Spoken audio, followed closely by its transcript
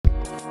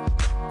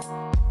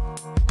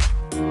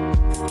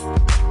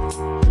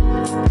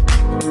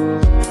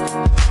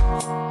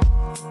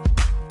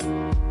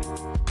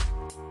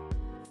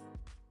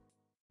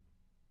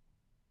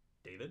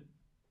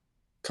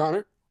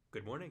Connor,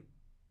 Good morning.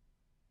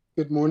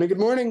 good morning. Good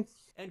morning.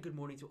 And good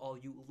morning to all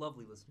you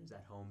lovely listeners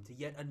at home to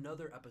yet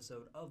another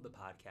episode of the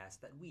podcast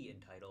that we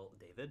entitle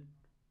David.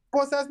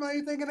 What's that smell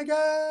you thinking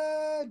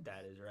again?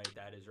 That is right,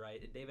 that is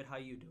right. And David, how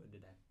you doing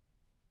today?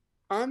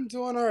 I'm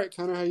doing all right.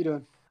 Connor, how you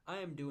doing? I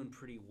am doing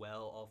pretty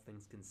well, all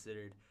things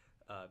considered.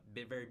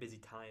 Very busy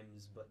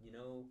times, but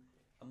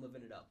I'm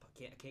living it up. I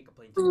can't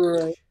complain too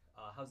Right. much.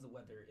 How's the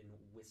weather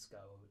in Wisco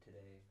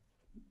today?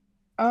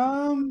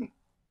 Um,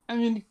 I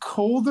mean,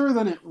 colder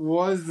than it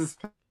was this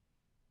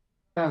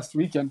past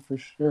weekend for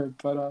sure,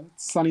 but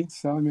it's sunny,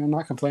 so I mean, I'm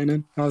not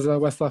complaining. How's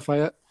West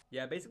Lafayette?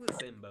 Yeah, basically the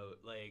same boat.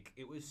 Like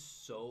it was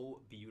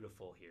so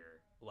beautiful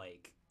here,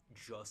 like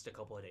just a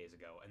couple of days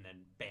ago, and then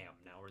bam,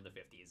 now we're in the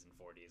 50s and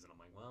 40s, and I'm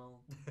like,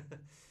 well,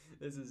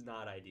 this is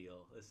not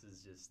ideal. This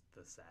is just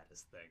the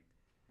saddest thing.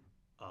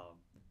 Um,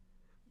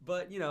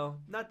 but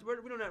not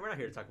we're not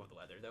here to talk about the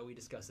weather, though. We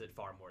discuss it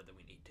far more than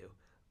we need to.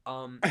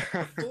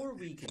 Before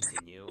we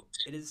continue,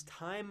 it is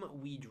time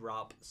we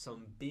drop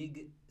some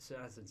big. So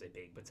I shouldn't say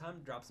big, but time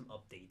to drop some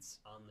updates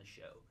on the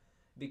show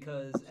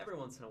because every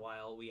once in a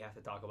while we have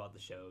to talk about the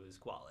show's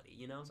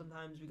quality.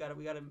 Sometimes we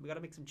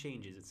gotta make some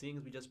changes. And seeing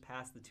as we just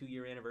passed the 2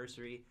 year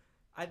anniversary,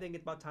 I think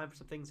it's about time for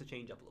some things to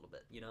change up a little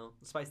bit.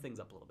 Spice things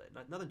up a little bit.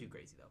 Nothing too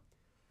crazy though.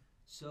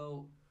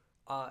 So,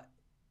 uh,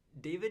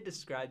 David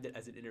described it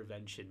as an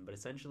intervention, but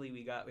essentially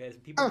we had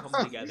some people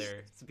come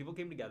together. Some people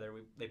came together.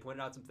 They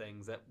pointed out some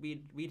things that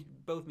we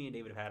both me and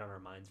David have had on our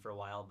minds for a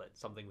while, but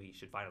something we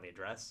should finally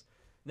address.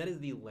 And that is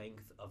the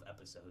length of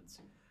episodes.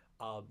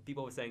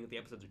 People were saying that the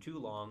episodes are too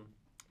long,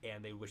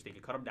 and they wish they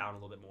could cut them down a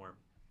little bit more.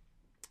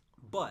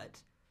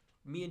 But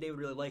me and David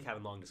really like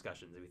having long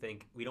discussions. We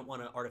think we don't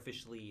want to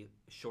artificially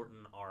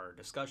shorten our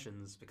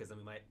discussions because then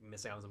we might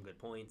miss out on some good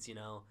points,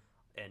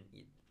 And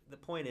the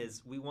point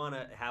is, we want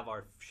to have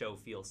our show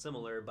feel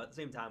similar, but at the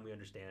same time, we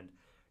understand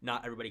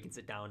not everybody can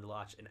sit down to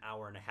watch an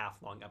hour and a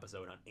half long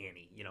episode on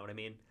Annie. You know what I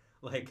mean?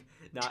 Like,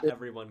 not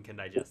everyone can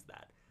digest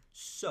that.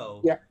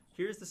 So, Yeah.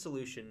 here's the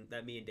solution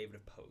that me and David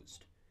have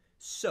posed.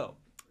 So,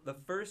 the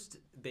first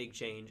big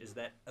change is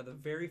that the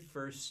very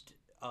first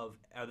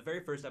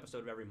episode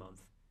of every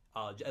month,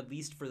 at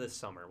least for this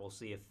summer. We'll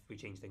see if we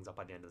change things up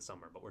by the end of the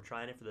summer, but we're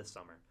trying it for this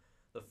summer.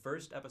 The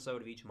first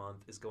episode of each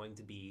month is going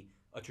to be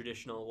a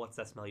traditional "What's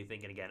that smell you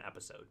thinking again"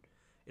 episode.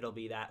 It'll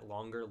be that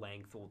longer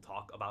length. We'll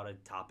talk about a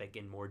topic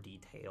in more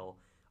detail.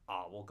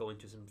 We'll go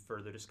into some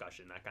further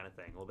discussion, that kind of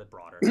thing, a little bit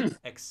broader.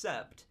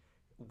 Except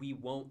we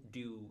won't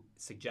do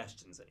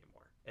suggestions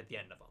anymore at the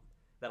end of them.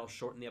 That'll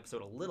shorten the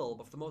episode a little,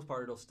 but for the most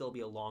part, it'll still be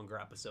a longer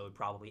episode,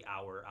 probably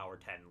hour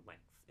 10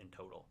 length in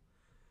total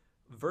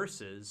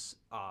versus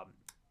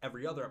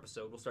every other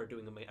episode. We'll start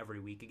doing them every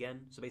week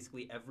again. So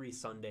basically, every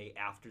Sunday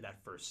after that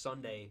first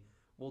Sunday,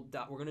 we're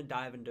gonna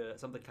dive into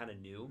something kind of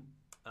new.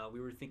 We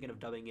were thinking of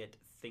dubbing it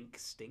 "Think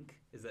Stink."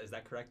 Is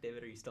that correct,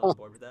 David? Are you still on Oh,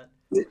 board with that?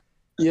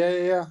 yeah,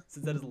 yeah, yeah.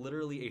 Since that is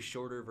literally a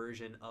shorter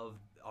version of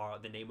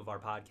the name of our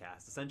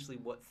podcast. Essentially,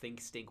 what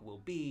Think Stink will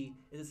be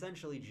is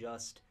essentially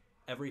just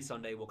every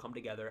Sunday we'll come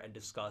together and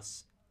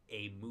discuss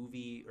a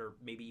movie or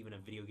maybe even a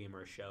video game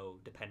or a show,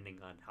 depending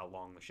on how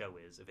long the show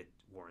is, if it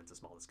warrants a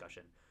small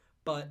discussion.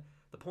 But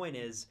the point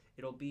is,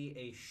 it'll be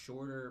a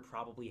shorter,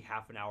 probably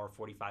half an hour,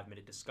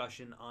 45-minute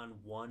discussion on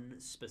one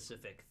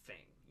specific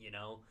thing,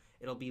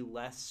 It'll be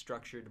less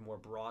structured more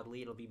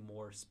broadly, it'll be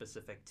more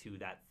specific to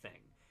that thing.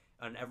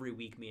 And every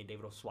week, me and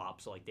David will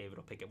swap. So, like, David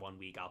will pick it one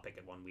week, I'll pick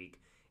it one week.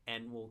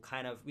 And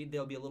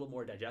they'll be a little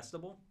more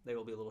digestible. They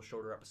will be a little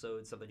shorter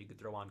episodes, something you could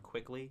throw on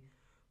quickly.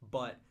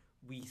 But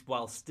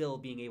while still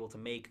being able to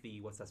make the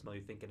 "What's That Smell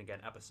You Thinking Again"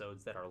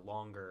 episodes that are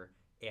longer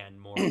and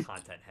more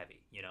content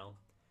heavy.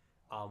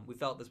 We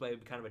felt this way would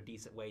be kind of a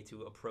decent way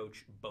to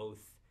approach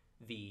both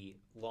the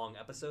long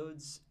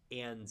episodes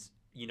and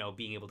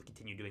being able to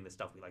continue doing the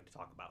stuff we like to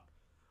talk about.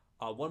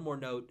 One more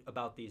note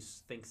about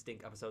these Think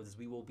Stink episodes is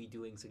we will be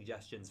doing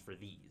suggestions for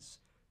these.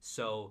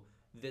 So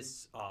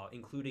this,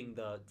 including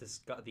the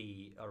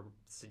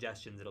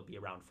suggestions, it'll be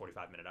around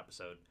 45-minute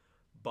episode.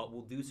 But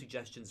we'll do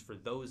suggestions for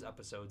those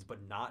episodes,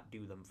 but not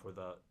do them for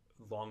the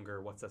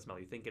longer "What's That Smell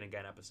You Thinking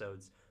Again"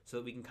 episodes, so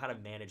that we can kind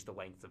of manage the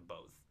length of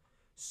both.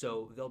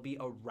 So they'll be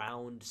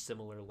around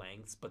similar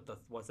lengths, but the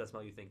 "What's That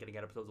Smell You Thinking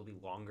Again" episodes will be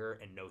longer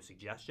and no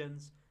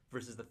suggestions,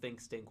 versus the Think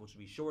Stink, which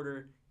will be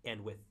shorter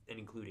and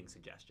including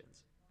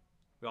suggestions.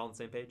 We all on the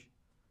same page?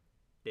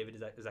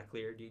 David, is that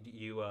clear?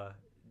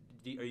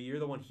 You're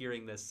the one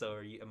hearing this, so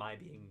am I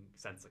being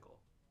sensical?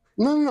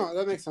 No, no, no.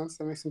 That makes sense.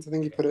 That makes sense. I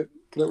think you Okay,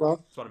 put it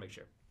well. just want to make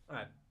sure. All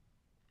right,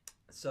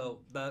 so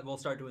we'll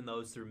start doing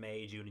those through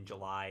May, June, and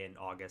July, and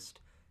August,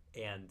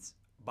 and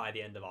by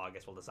the end of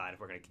August, we'll decide if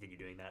we're going to continue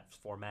doing that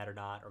format or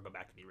not, or go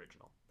back to the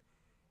original.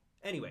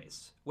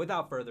 Anyways,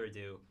 without further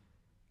ado,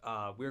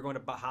 we're going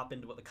to hop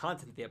into what the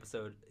content of the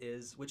episode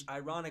is, which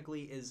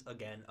ironically is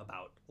again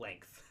about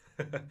length,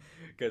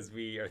 because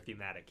we are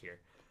thematic here.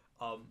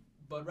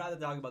 But rather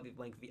than talking about the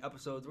length of the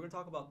episodes, we're going to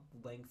talk about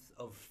length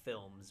of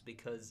films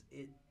because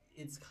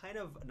it's kind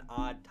of an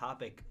odd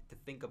topic to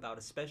think about,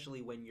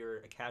 especially when you're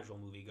a casual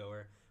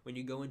moviegoer. When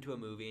you go into a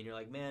movie and you're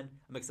like, man,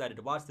 I'm excited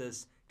to watch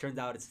this. Turns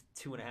out it's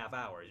 2.5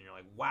 hours, and you're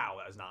like, wow,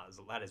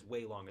 that is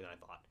way longer than I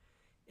thought.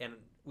 And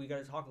we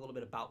got to talk a little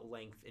bit about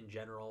length in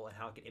general and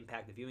how it can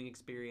impact the viewing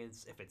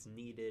experience, if it's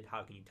needed,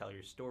 how can you tell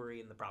your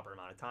story in the proper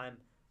amount of time,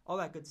 all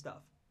that good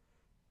stuff.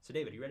 So,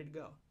 David, you ready to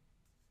go?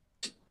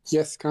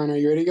 Yes, Connor,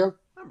 you ready to go?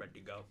 I'm ready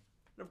to go.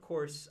 And of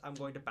course, I'm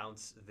going to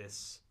bounce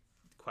this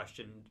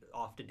question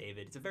off to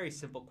David. It's a very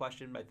simple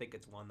question, but I think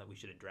it's one that we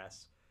should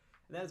address.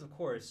 And that is, of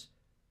course,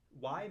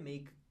 why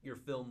make your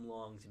film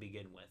long to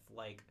begin with?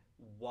 Like,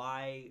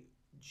 why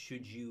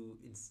should you,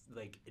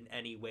 like, in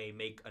any way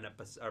make an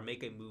episode or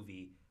make a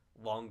movie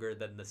longer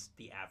than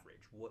the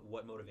average?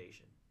 What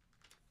motivation?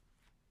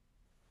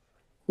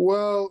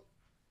 Well,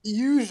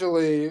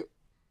 usually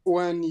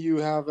when you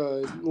have a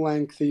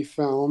lengthy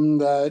film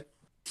that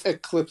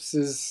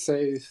eclipses,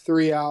 say,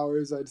 3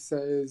 hours, I'd say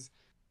is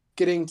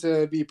getting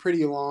to be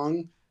pretty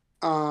long.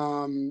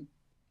 Um,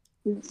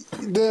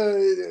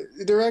 the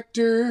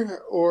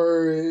director,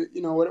 or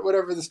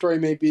whatever the story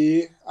may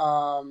be,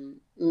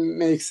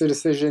 makes a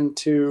decision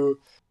to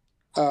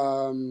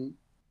um,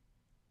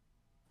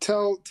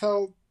 tell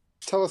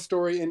a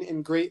story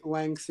in great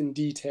lengths and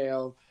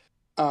detail.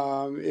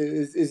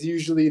 Is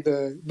usually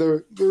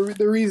the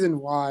reason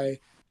why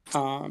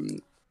um,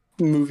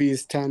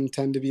 movies tend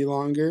to be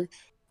longer.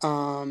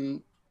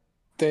 Um,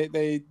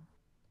 they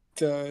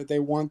they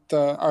want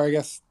or I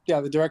guess,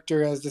 yeah, the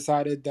director has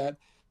decided that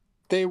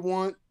they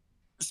want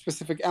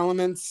specific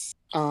elements,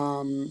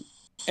 and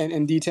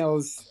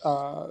details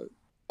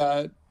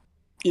that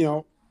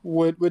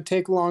would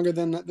take longer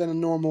than a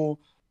normal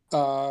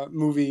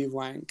movie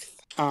length.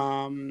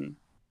 I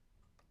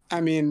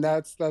mean,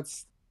 that's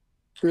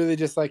really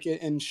just like,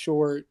 in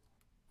short,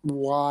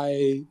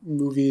 why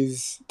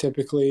movies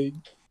typically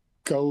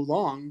go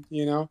long.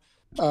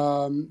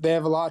 They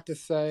have a lot to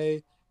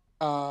say,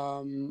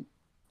 um,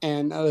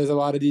 and there's a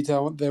lot of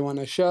detail they want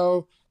to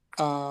show,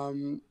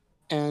 um,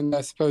 and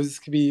I suppose this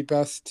could be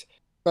best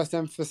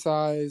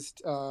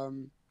emphasized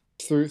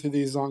through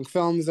these long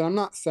films. And I'm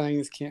not saying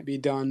this can't be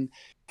done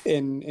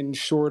in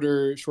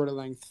shorter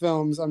length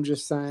films. I'm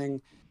just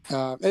saying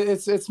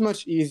it's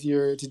much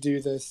easier to do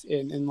this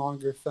in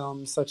longer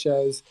films, such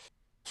as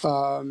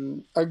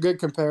a good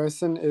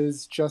comparison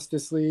is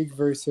Justice League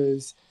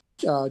versus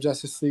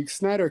Justice League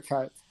Snyder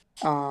Cut.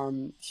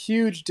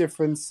 Huge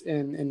difference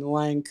in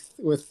length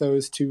with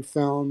those two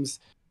films,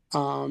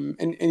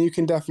 and you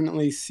can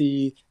definitely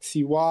see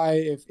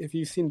why, if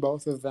you've seen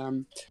both of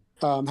them,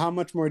 how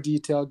much more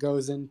detail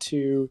goes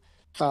into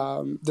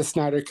the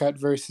Snyder Cut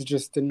versus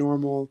just the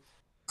normal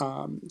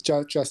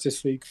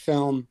Justice League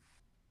film,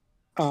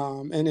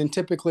 and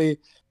typically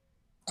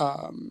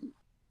um,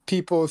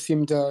 people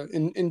seem to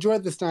enjoy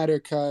the Snyder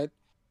Cut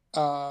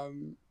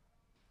um,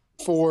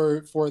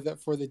 for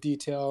the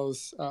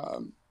details,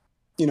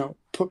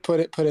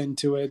 put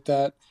into it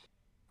that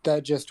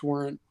just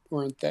weren't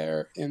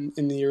there in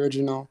the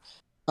original.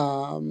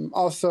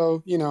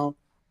 Also,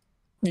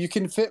 you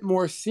can fit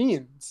more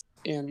scenes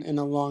in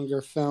a longer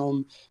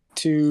film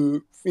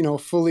to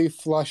fully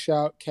flush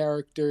out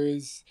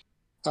characters,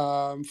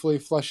 fully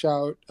flush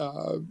out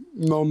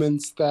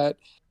moments that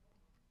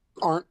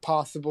aren't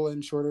possible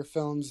in shorter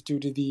films due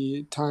to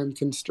the time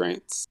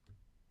constraints.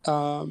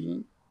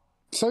 Um,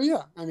 so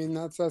yeah, I mean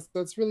that's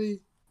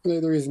really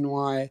the reason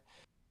why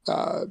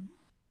uh,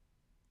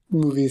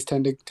 movies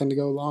tend to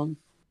go long.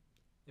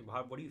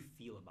 What do you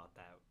feel about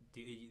that?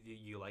 Do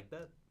you like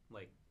that?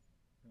 Like,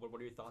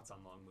 what are your thoughts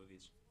on long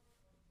movies?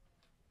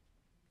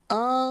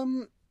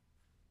 Um,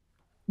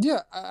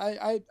 yeah,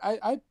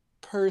 I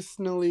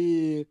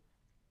personally,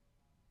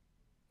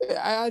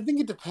 I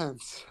think it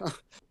depends.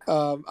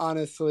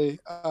 Honestly,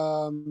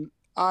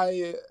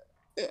 I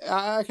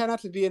kind of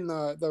have to be in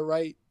the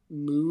right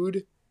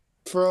mood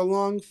for a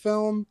long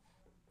film,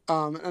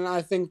 and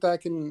I think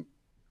that can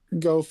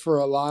go for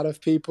a lot of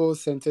people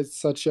since it's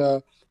such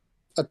a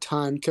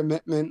time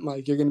commitment.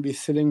 Like, you're going to be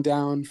sitting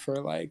down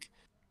for like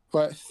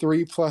what,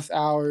 3+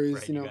 hours,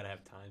 Right, you gotta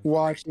have time for it.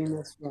 watching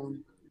this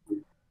film.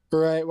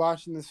 Right,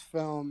 watching this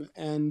film,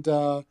 and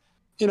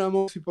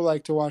most people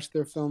like to watch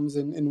their films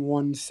in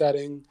one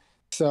setting.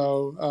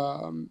 So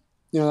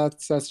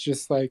that's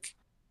just like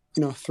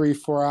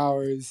 3-4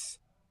 hours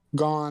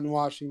gone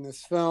watching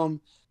this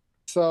film.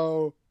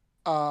 So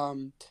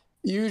um,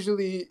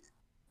 usually,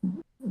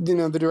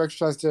 the director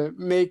tries to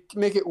make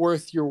it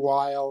worth your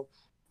while,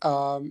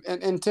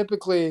 and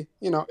typically,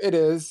 it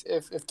is,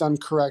 if done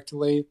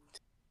correctly.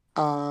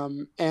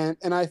 And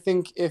I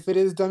think if it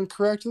is done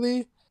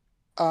correctly,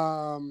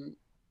 um,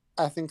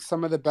 I think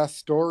some of the best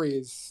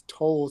stories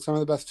told, some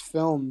of the best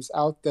films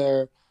out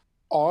there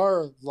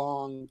are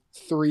long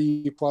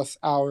 3+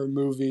 hour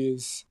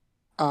movies.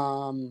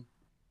 Um,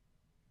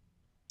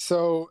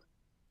 so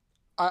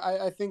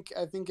I think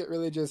it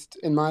really just,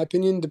 in my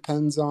opinion,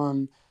 depends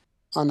on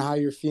how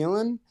you're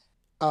feeling,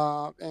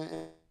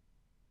 and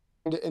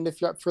if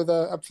you're up for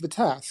the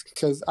task,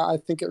 because I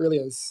think it really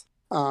is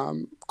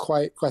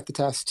quite the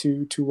task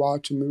to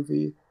watch a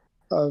movie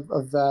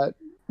of that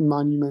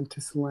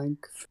monumentous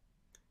length.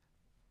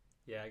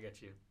 Yeah, I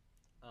get you.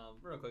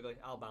 Real quickly,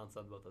 I'll bounce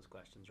on both those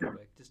questions real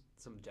quick. Just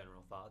some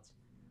general thoughts.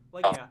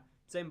 Like, yeah,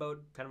 same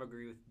boat. Kind of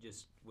agree with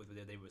just with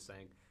what they were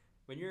saying.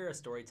 When you're a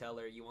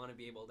storyteller, you want to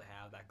be able to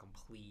have that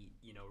complete,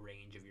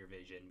 range of your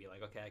vision. Be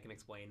like, okay, I can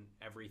explain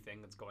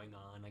everything that's going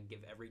on. I can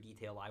give every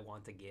detail I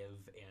want to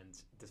give, and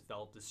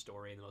develop the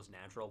story in the most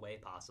natural way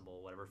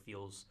possible. Whatever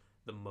feels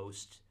the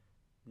most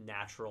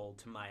natural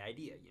to my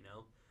idea.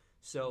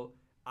 So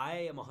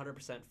I am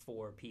 100%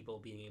 for people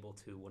being able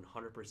to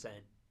 100%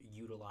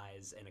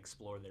 utilize and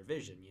explore their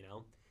vision.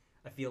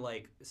 I feel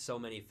like so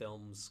many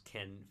films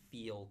can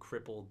feel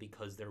crippled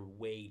because they're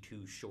way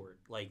too short.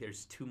 Like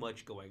there's too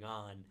much going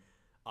on,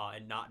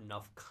 and not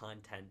enough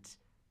content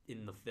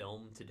in the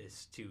film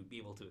to be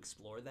able to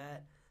explore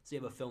that. So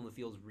you have a film that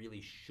feels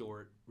really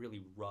short,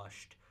 really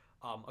rushed.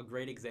 A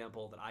great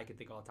example that I could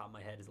think off the top of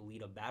my head is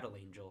Alita: Battle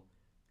Angel.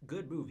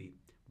 Good movie,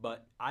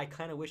 but I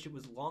kind of wish it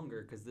was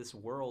longer because this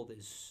world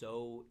is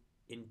so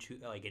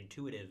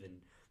intuitive,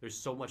 and there's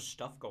so much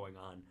stuff going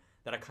on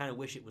that I kind of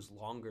wish it was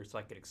longer so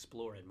I could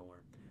explore it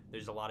more.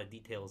 There's a lot of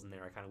details in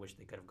there I kind of wish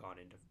they could have gone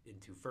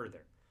into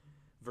further.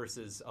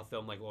 Versus a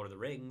film like Lord of the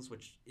Rings,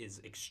 which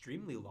is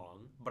extremely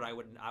long, but I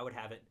would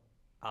have it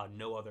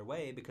no other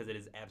way because it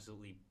is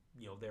absolutely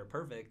they're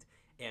perfect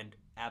and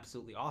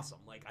absolutely awesome.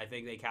 Like I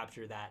think they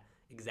capture that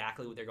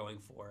exactly what they're going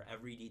for.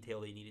 Every detail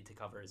they needed to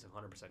cover is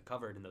 100%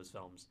 covered in those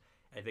films.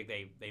 I think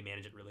they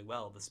manage it really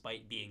well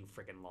despite being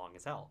freaking long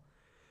as hell.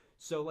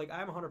 So like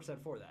I'm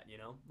 100% for that.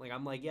 Like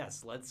I'm like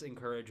yes, let's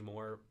encourage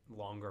more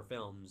longer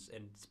films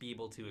and be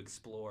able to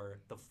explore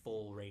the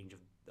full range of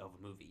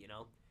a movie.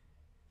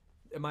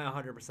 Am I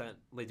 100%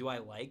 like do I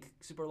like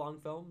super long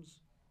films?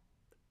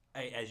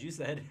 As you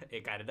said,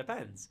 it kind of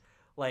depends.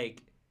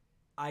 Like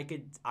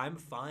I'm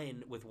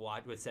fine with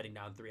setting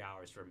down 3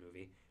 hours for a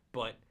movie,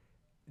 but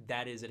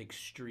that is an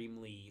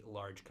extremely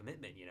large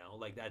commitment.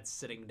 Like that's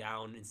sitting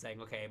down and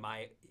saying, okay,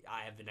 I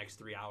have the next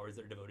 3 hours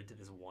that are devoted to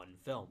this one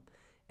film.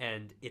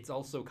 And it's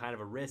also kind of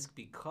a risk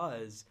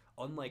because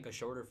unlike a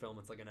shorter film,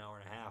 it's like an hour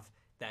and a half,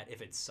 that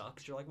if it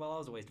sucks, you're like, well, that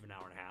was a waste of an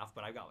hour and a half,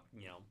 but I got,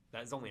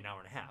 that's only an hour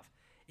and a half.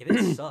 If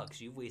it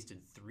sucks, you've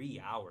wasted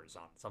 3 hours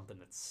on something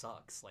that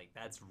sucks. Like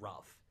that's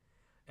rough.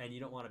 And you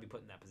don't want to be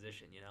put in that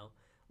position.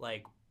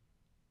 Like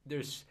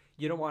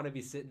you don't want to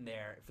be sitting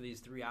there for these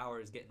 3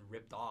 hours getting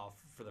ripped off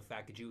for the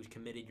fact that you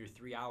committed your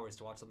 3 hours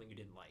to watch something you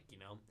didn't like.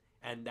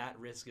 And that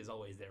risk is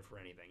always there for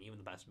anything, even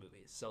the best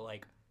movies. So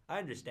like I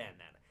understand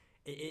that.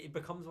 It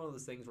becomes one of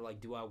those things where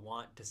like, do I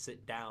want to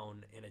sit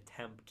down and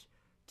attempt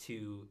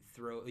to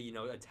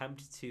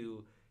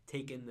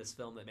take in this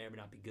film that may or may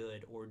not be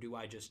good, or do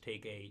I just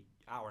take a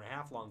hour and a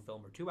half long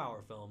film or 2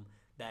 hour film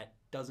that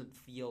doesn't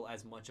feel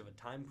as much of a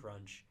time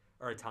crunch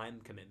or a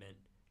time commitment,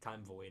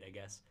 time void, I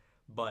guess,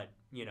 but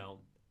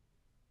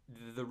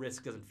the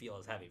risk doesn't feel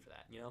as heavy for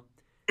that.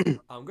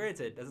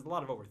 Granted, there's a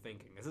lot of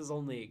overthinking. This is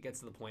only gets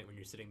to the point when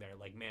you're sitting there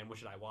like, man, what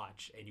should I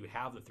watch? And you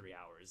have the 3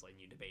 hours, like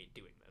you debate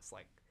doing this.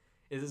 Like,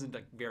 this isn't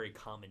a very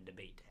common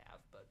debate to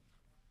have, but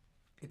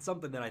it's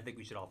something that I think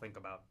we should all think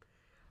about.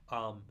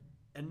 Um,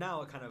 and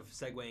now, kind of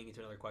segueing into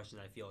another question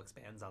that I feel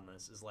expands on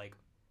this is like,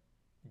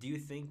 do you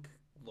think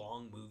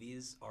long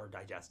movies are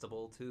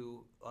digestible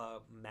to a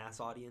mass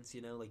audience?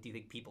 Like, do you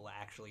think people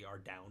actually are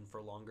down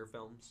for longer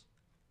films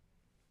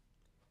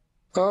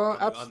on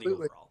the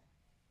Absolutely. overall?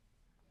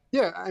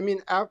 Yeah, I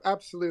mean,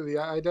 absolutely.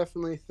 I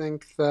definitely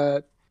think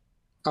that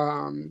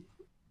um,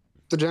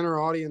 the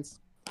general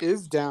audience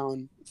is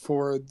down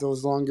for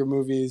those longer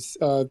movies.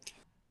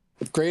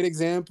 Great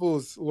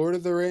examples: Lord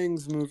of the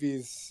Rings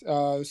movies,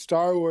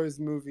 Star Wars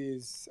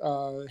movies,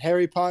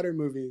 Harry Potter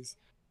movies.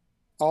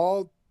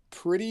 All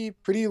pretty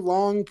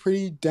long,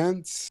 pretty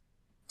dense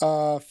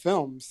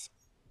films,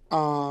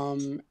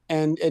 and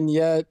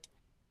yet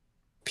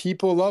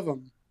people love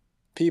them.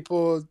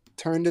 People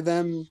turn to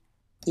them,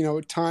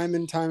 time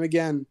and time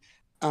again,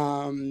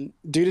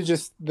 due to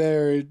just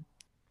their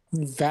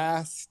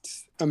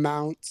vast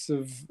amounts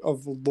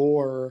of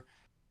lore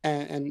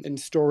and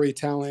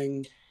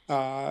storytelling,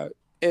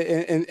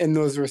 in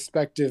those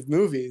respective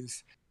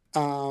movies,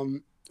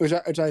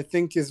 which I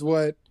think is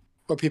what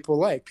people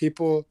like.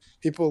 People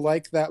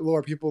like that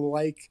lore. People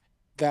like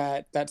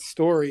that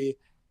story,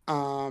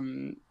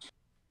 um,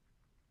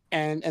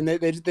 and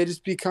they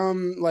just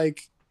become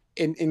like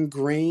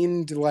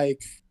ingrained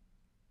like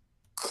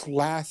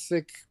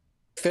classic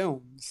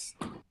films.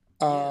 Yeah,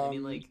 I mean,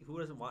 Um, like, who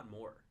doesn't want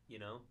more?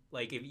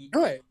 Like if you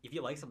right, if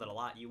you like something a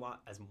lot, you want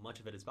as much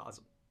of it as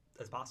possible.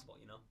 As possible.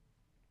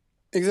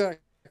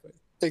 exactly,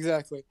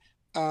 exactly.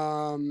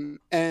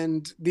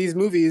 And these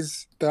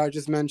movies that I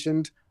just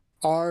mentioned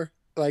are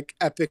like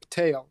epic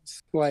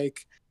tales.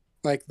 Like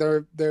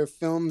they're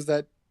films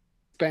that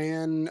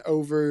span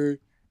over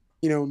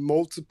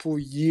multiple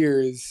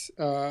years.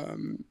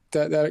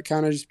 That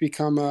kind of just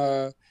become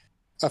a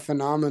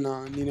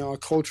phenomenon. A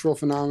cultural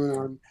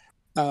phenomenon.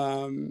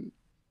 Um,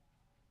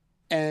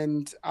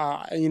 and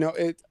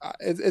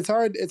it's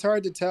hard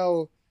to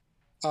tell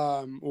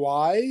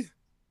why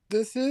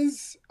this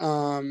is.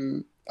 I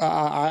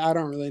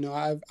don't really know.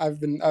 I've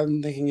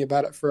been thinking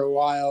about it for a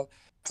while,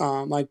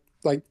 like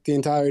the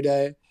entire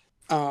day.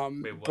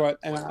 Wait, what? But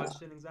What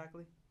question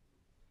exactly?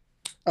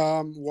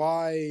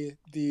 why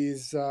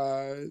these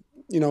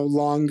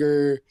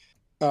longer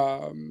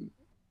um,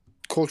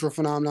 cultural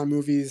phenomenon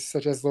movies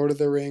such as Lord of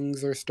the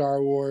Rings or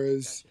Star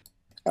Wars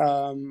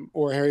Gotcha.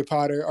 or Harry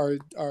Potter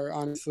are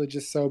honestly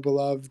just so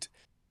beloved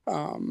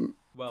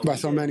Well, by we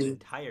so did an many.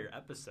 entire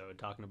episode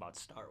talking about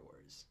Star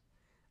Wars.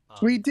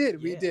 We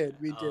did, we Yeah,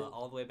 did, we did.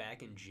 all the way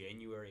back in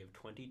January of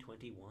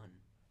 2021.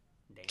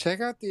 Damn.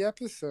 Check out the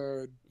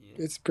episode. Yeah.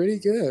 It's pretty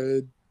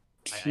good.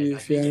 I If you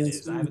think it ask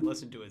is. I me. haven't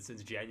listened to it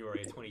since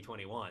January of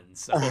 2021,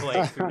 so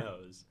like, who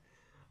knows?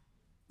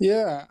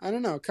 Yeah, I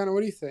don't know. Kind of,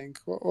 what do you think?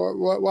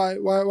 Why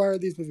are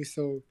these movies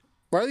so?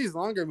 Why are these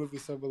longer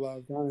movies so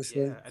beloved?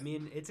 Honestly, Yeah, I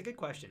mean, it's a good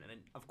question, and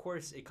of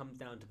course, it comes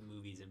down to the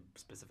movies in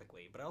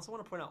specifically. But I also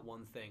want to point out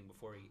one thing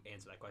before we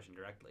answer that question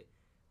directly.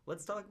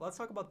 Let's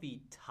talk about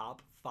the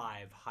top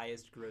five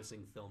highest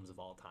grossing films of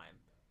all time.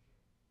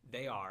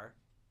 They are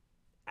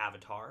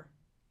Avatar,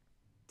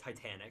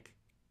 Titanic,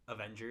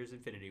 Avengers: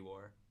 Infinity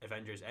War,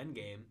 Avengers: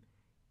 Endgame,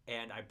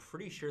 and I'm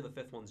pretty sure the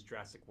fifth one's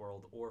Jurassic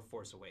World or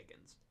Force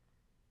Awakens.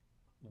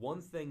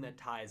 One thing that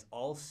ties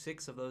all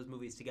six of those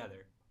movies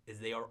together is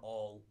they are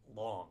all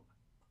long.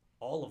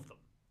 All of them.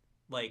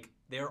 Like,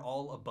 they're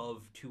all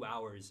above 2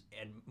 hours,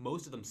 and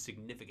most of them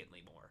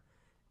significantly more.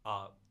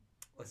 Uh,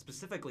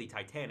 Specifically,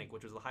 Titanic,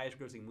 which was the highest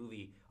grossing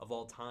movie of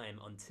all time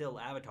until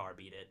Avatar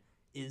beat it,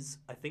 is,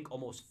 I think,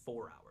 almost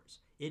 4 hours.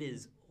 It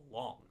is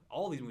long.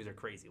 All these movies are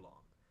crazy long.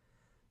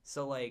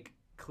 So, like,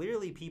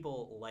 clearly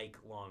people like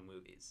long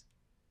movies.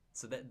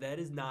 So that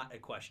is not a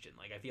question.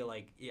 Like, I feel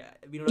like, yeah,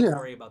 we don't have to yeah,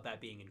 worry about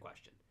that being in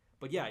question.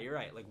 But yeah, you're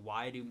right. Like,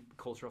 why do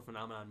cultural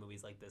phenomenon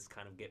movies like this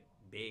kind of get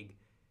big?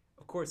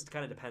 Of course, it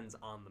kind of depends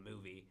on the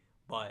movie,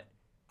 but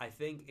I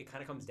think it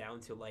kind of comes down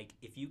to, like,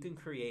 if you can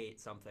create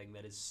something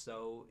that is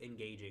so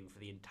engaging for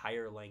the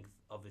entire length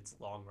of its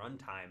long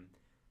runtime,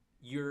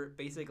 you're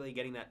basically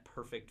getting that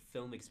perfect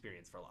film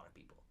experience for a lot of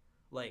people.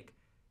 Like,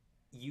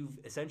 you've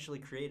essentially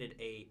created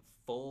a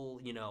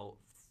full,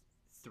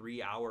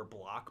 3 hour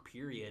block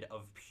period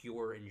of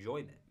pure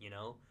enjoyment,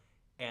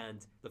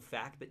 And the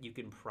fact that you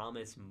can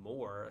promise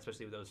more,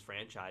 especially with those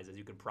franchises,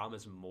 you can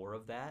promise more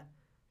of that.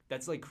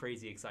 That's like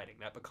crazy exciting.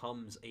 That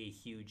becomes a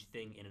huge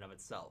thing in and of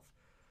itself.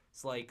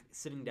 It's like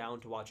sitting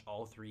down to watch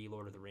all three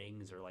Lord of the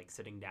Rings, or like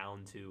sitting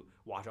down to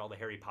watch all the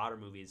Harry Potter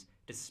movies.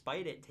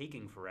 Despite it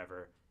taking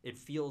forever, it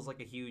feels like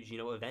a huge,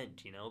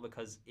 event,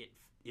 because it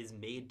is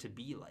made to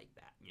be like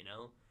that,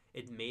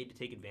 It's made to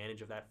take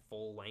advantage of that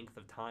full length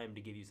of time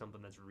to give you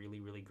something that's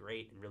really, really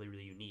great and really,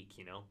 really unique,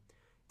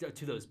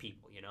 to those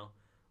people,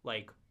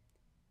 Like,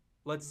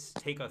 let's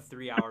take a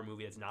 3 hour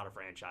movie that's not a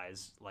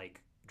franchise,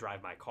 like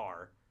Drive My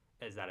Car,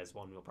 as that is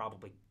one we'll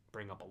probably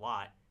bring up a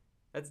lot.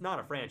 That's not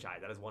a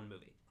franchise. That is one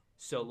movie.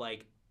 So,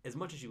 like, as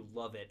much as you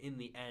love it, in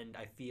the end,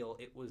 I feel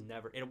it was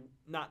never.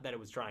 Not that it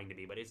was trying to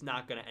be, but it's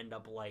not going to end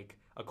up like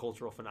a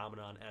cultural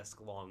phenomenon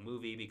esque long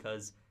movie,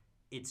 because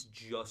it's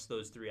just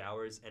those 3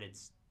 hours, and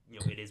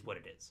it is what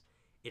it is.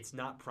 It's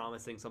not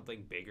promising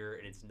something bigger,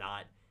 and it's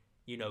not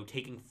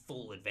taking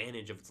full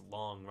advantage of its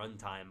long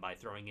runtime by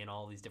throwing in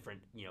all these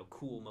different,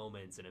 cool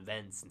moments and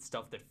events and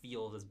stuff that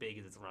feels as big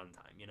as its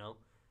runtime.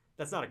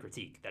 That's not a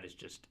critique. That is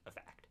just a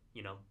fact.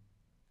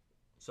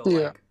 So,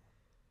 yeah, like,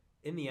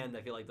 in the end,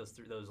 I feel like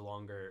those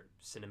longer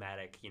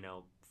cinematic,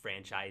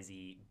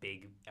 franchisey,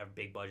 big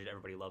budget,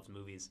 everybody loves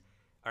movies,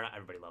 or not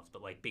everybody loves,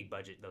 but like big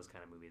budget, those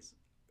kind of movies,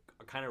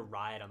 kind of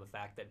ride on the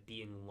fact that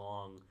being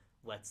long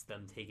lets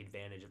them take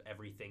advantage of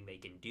everything they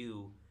can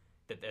do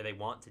that they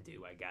want to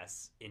do, I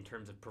guess, in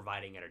terms of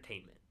providing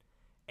entertainment.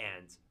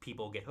 And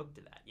people get hooked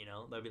to that,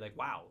 They'll be like,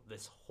 wow,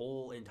 this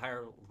whole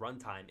entire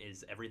runtime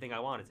is everything I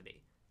want it to be.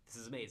 This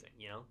is amazing.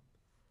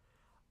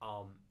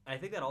 I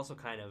think that also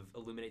kind of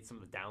illuminates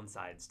some of the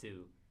downsides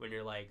too. When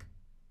you're like,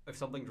 if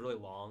something's really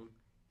long,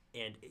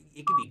 and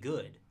it can be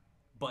good,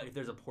 but if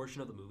there's a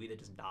portion of the movie that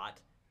does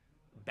not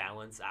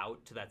balance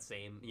out to that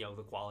same,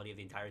 the quality of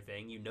the entire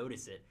thing, you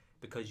notice it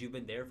because you've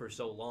been there for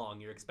so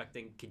long. You're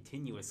expecting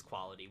continuous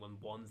quality. When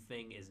one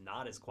thing is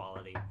not as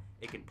quality,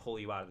 it can pull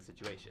you out of the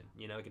situation.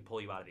 It can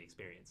pull you out of the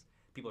experience.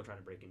 People are trying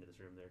to break into this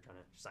room. They're trying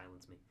to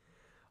silence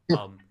me.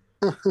 Um,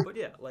 but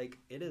yeah, like,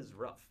 it is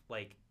rough.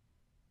 Like,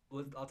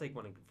 I'll take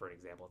one for an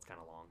example. It's kind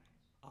of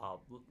long.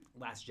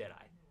 Last Jedi.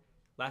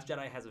 Last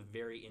Jedi has a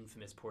very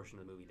infamous portion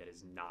of the movie that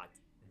is not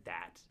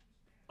that,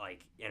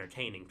 like,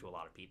 entertaining to a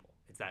lot of people.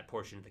 It's that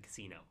portion of the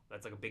casino.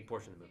 That's like a big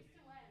portion of the movie.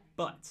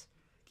 But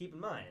keep in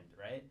mind,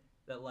 right,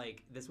 that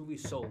like this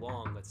movie's so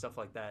long that stuff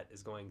like that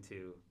is going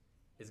to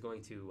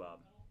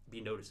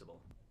be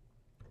noticeable.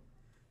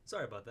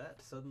 Sorry about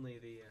that. Suddenly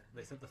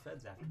they sent the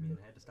feds after me and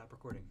I had to stop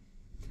recording.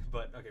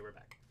 But okay, we're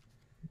back.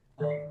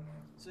 Um,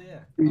 so yeah,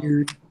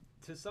 weird.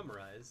 to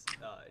summarize,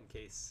 in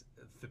case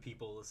the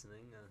people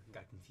listening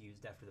got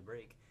confused after the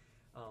break,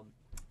 um,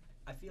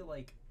 I feel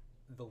like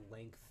the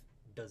length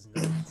does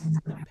not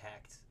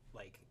impact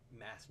like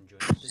mass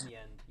enjoyment. In the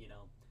end,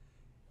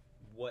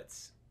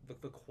 what's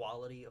the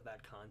quality of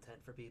that content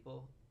for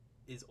people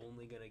is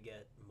only gonna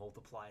get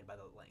multiplied by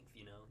the length.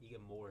 You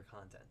get more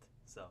content,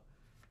 so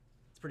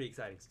it's pretty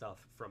exciting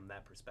stuff from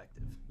that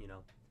perspective, you know.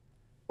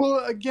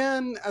 Well,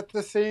 again, at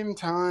the same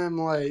time,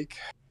 like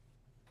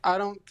I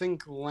don't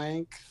think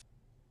length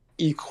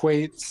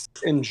equates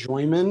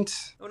enjoyment.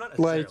 Oh, not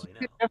Like you necessarily, no.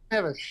 can definitely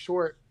have a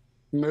short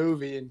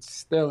movie and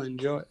still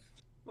enjoy it.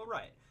 Well,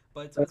 right,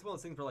 but it's one of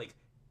those things where like,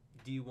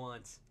 do you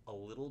want a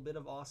little bit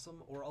of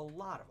awesome or a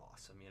lot of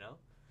awesome? You know,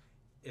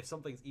 if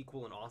something's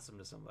equal and awesome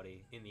to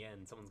somebody, in the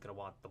end, someone's gonna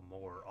want the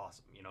more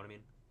awesome. You know what I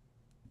mean?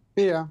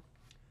 Yeah,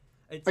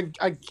 It's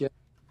I get.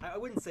 I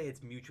wouldn't say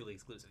it's mutually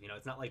exclusive. You know,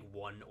 it's not like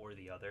one or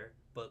the other.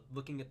 But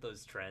looking at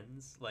those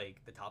trends,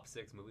 like the top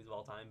six movies of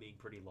all time being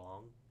pretty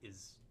long,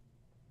 is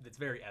it's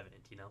very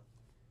evident. You know,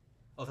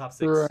 well, top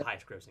six Right,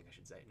 highest grossing, I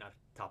should say, not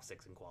top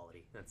six in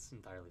quality. That's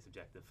entirely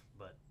subjective.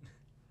 But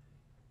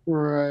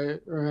right,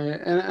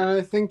 and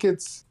I think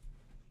it's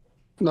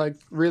like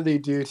really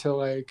due to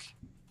like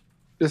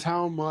just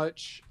how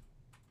much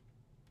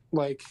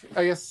like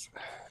I guess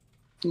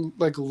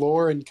like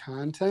lore and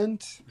content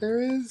mm-hmm. there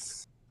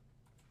is.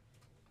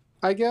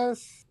 I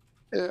guess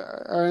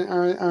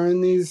are in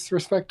these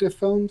respective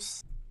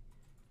films,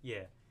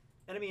 Yeah,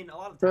 and I mean a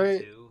lot of the time right?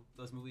 too,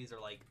 those movies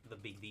are like the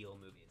big deal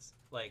movies,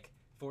 like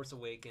Force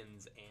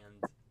Awakens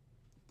and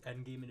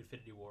Endgame and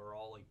Infinity War are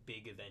all like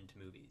big event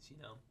movies. You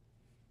know,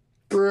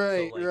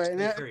 so like Right, and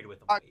they carried with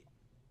them I, weight.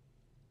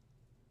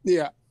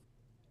 yeah,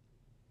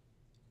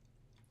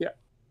 yeah.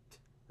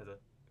 That's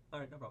it. All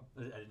right, no problem.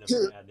 I didn't know if you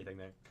were gonna add anything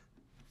there.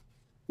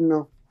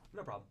 No.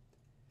 No problem.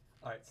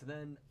 All right, so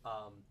then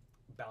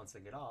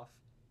bouncing it off,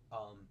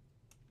 um,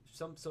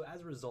 so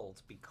as a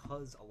result,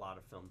 because a lot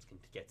of films can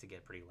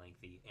get pretty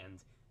lengthy,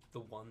 and the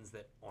ones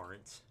that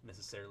aren't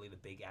necessarily the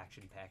big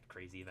action-packed,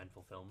 crazy,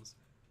 eventful films,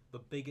 the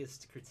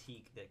biggest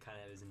critique that kind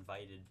of is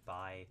invited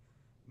by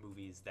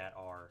movies that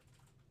are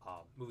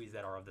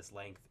of this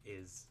length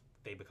is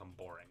they become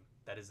boring.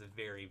 That is a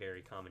very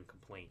very common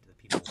complaint that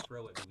people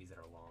throw at movies that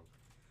are long.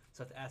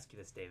 So I have to ask you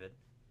this, David.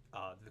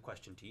 The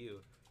question to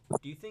you: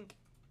 do you think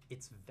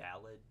it's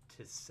valid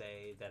to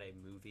say that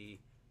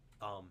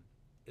um,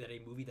 a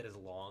movie that is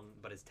long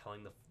but is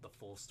telling the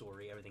full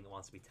story, everything it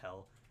wants to be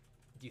tell,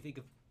 do you think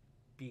of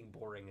being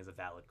boring as a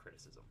valid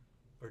criticism,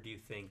 or do you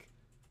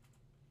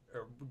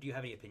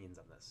have any opinions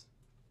on this?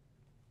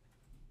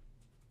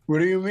 What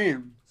do you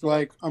mean? So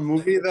like, Like a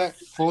movie that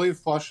fully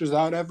flushes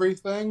out well,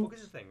 everything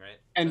here's the thing, right?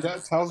 and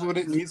that tells what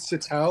it needs to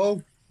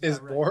tell Yeah, is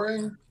right.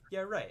 boring?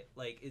 Yeah, right.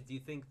 Like, do you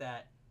think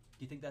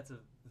that's a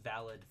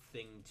valid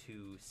thing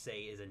to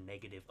say is a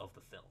negative of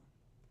the film?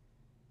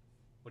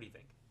 What do you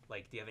think?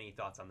 Like, do you have any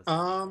thoughts on this idea,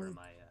 or Um,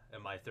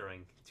 am I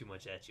throwing too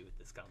much at you with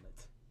this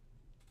comment?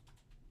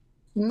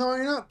 no,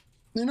 you're not.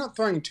 You're not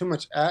throwing too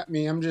much at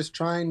me. I'm just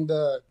trying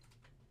to,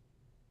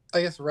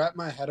 I guess, wrap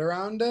my head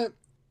around it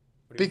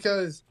What do you mean?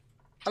 because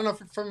I don't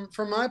know.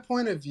 From my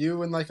point of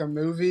view, in like a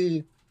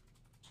movie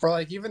or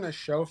like even a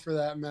show for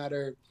that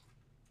matter,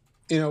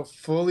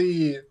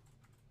 fully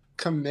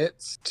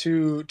commits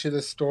to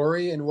the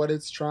story and what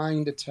it's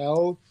trying to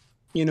tell,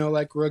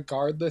 like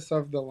regardless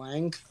of the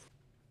length.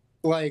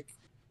 Like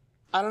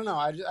I don't know.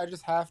 I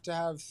just have to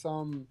have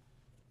some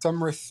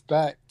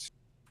respect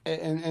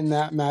in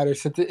that matter.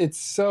 So it's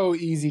so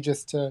easy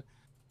just to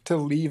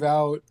leave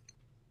out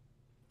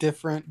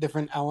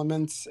different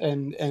elements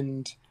and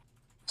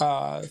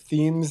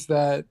themes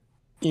that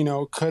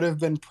could have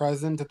been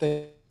present that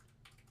they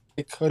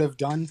could have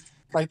done.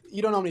 Like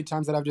you don't know how many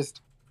times that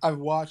I've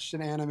watched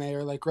an anime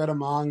or like read a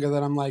manga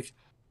that I'm like,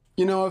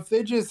 if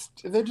they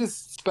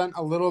just spent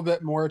a little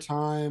bit more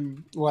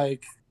time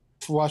like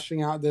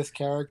flushing out this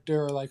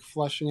character or like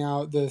flushing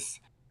out this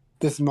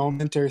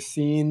moment or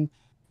scene,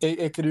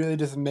 it could really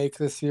just make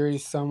the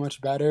series so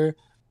much better.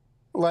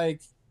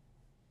 Like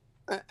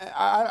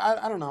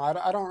I don't know.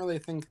 I don't really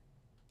think,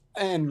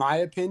 in my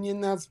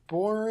opinion, that's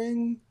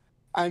boring.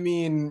 I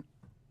mean,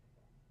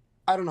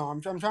 I don't know.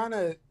 I'm trying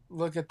to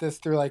look at this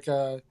through like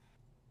a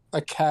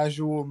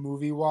casual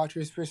movie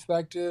watcher's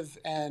perspective,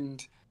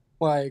 and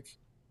like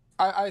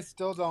I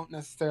still don't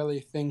necessarily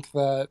think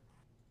that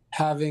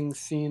having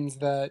scenes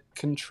that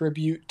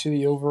contribute to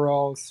the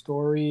overall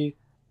story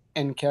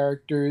and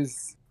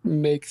characters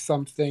make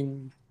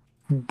something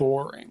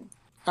boring.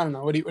 I don't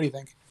know. What do you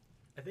think?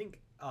 I think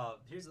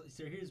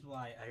here's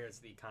why I here's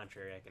the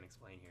contrary I can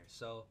explain here.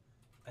 So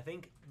I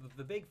think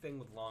the big thing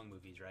with long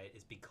movies, right,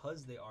 is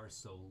because they are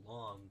so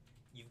long,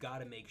 you've got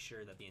to make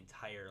sure that the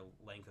entire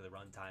length of the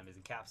runtime is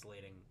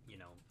encapsulating,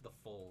 the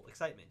full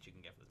excitement you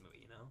can get for this movie.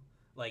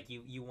 Like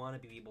you want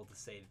to be able to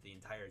say that the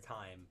entire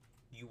time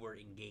you were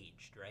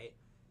engaged, right?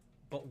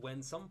 But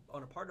when some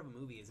on a part of a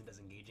movie isn't as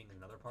engaging as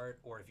another part,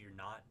 or if you're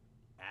not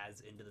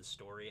as into the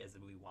story as the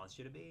movie wants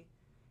you to be,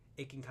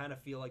 it can kind of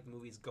feel like the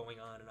movie's going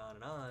on and on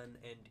and on,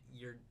 and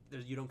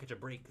you don't catch a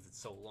break because it's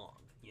so long,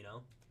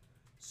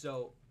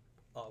 So,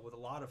 with a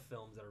lot of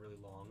films that are really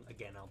long,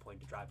 again, I'll point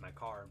to Drive My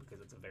Car because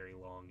it's a very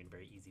long and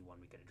very easy one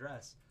we could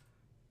address.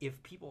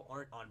 If people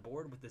aren't on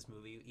board with this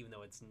movie, even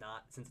though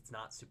since it's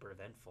not super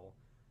eventful,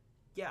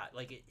 yeah,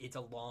 like it's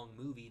a long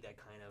movie that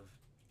kind of,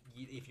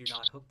 if you're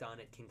not hooked on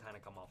it, can kind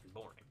of come off as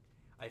boring.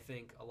 I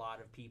think a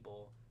lot of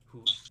people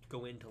who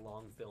go into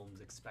long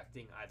films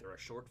expecting either a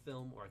short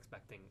film or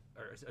expecting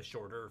or a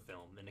shorter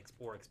film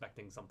or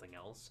expecting something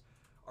else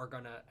are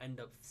gonna end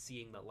up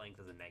seeing the length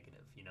as a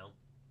negative, you know,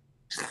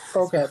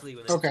 Okay. especially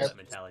when they don't Okay. pull that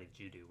mentality that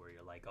you do, where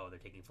you're like, oh, they're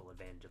taking full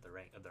advantage of their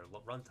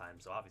runtime,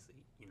 so obviously,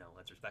 you know,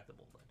 that's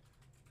respectable. But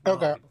not a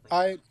lot of Okay. people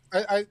think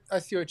that. I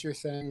see what you're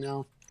saying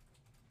now.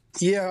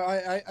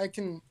 Yeah, I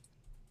can.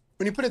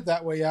 When you put it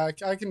that way, yeah,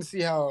 I can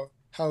see how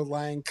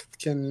length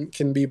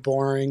can be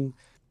boring.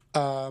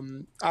 I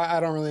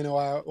don't really know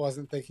why I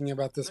wasn't thinking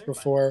about this No, you're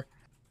fine. before.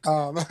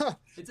 Um,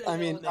 It's I I'll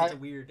mean,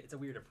 admit it's a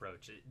weird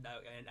approach, and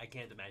I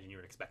can't imagine you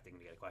were expecting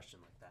to get a question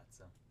like that.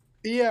 So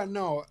yeah,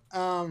 no.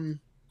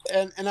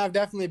 And I've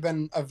definitely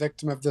been a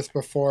victim of this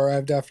before.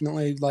 I've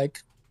definitely like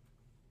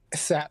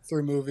sat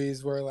through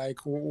movies where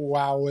like,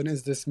 wow, when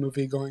is this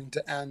movie going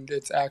to end?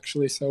 It's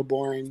actually so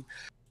boring.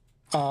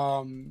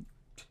 Um,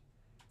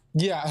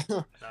 yeah.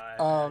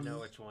 I know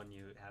which one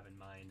you have in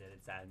mind, and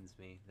it saddens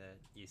me that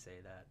you say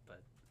that.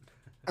 But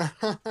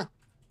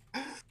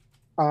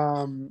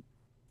um,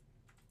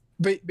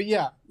 but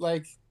yeah,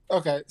 like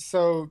okay,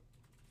 so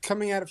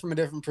coming at it from a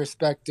different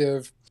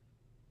perspective,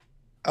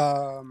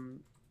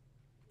 um,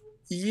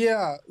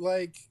 yeah,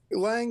 like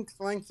length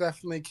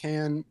definitely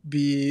can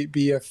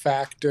be a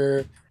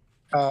factor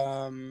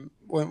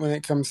when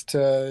it comes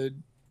to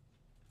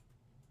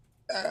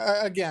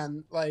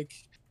again like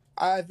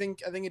I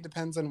think it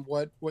depends on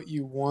what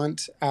you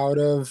want out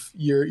of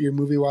your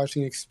movie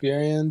watching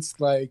experience.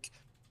 Like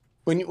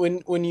when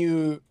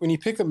you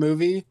pick a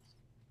movie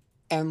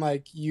and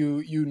like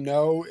you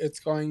know it's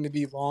going to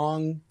be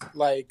long,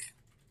 like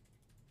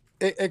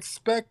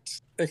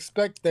expect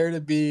there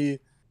to be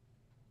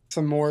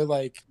some more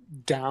like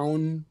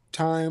down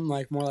time,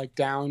 like more like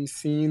down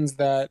scenes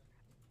that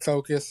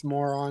focus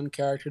more on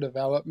character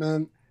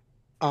development,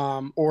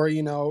 or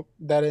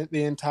that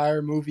the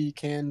entire movie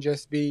can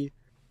just be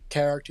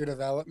character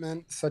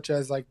development, such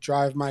as like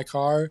Drive My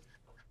Car,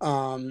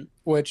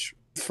 which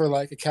for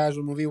like a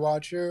casual movie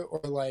watcher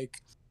or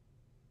like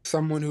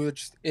someone who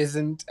just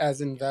isn't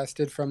as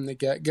invested from the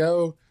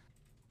get-go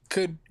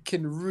can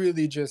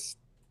really just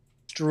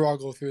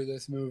struggle through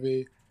this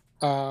movie,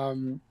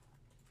 um,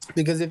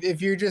 because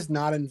if you're just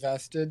not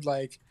invested,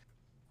 like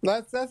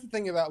that's the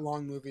thing about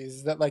long movies,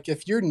 is that like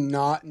if you're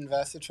not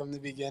invested from the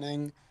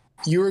beginning,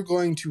 you are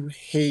going to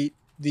hate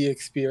the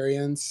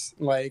experience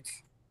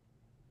like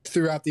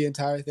throughout the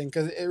entire thing,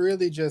 because it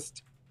really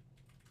just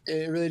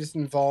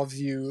involves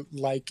you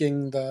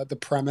liking the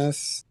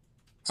premise,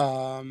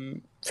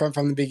 from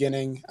the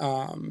beginning,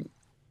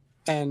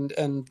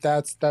 and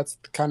that's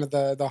kind of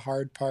the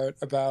hard part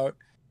about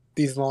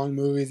these long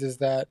movies, is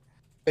that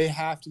they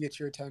have to get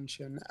your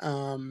attention,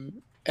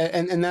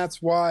 and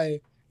that's why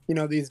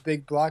these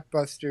big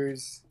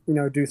blockbusters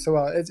do so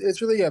well.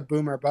 It's really a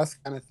boom or bust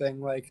kind of thing,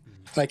 mm-hmm.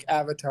 like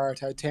Avatar,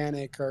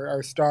 Titanic,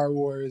 or Star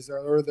Wars, or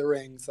Lord of the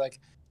Rings. Like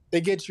they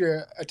get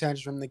your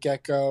attention from the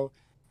get-go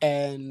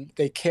and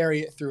they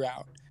carry it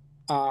throughout,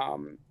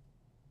 um,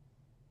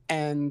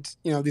 and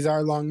these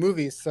are long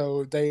movies,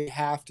 so they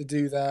have to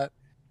do that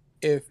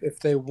if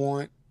they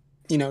want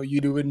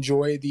you to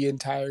enjoy the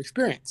entire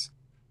experience.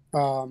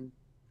 Um,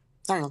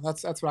 I don't know.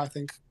 That's what I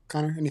think.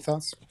 Connor, any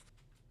thoughts?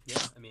 Yeah,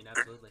 I mean,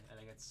 absolutely. I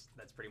think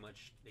that's pretty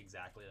much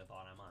exactly the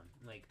thought I'm on.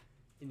 Like,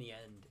 in the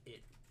end,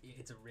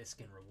 it's a risk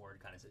and reward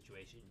kind of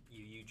situation.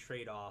 You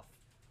trade off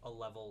a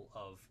level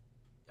of,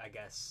 I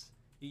guess,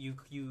 you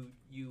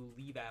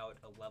leave out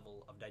a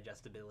level of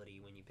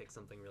digestibility when you pick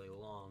something really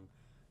long,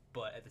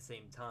 but at the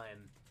same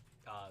time,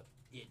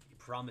 it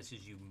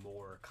promises you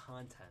more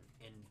content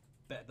in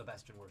the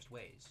best and worst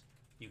ways.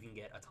 You can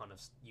get a ton of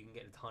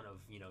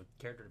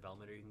character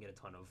development, or you can get a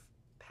ton of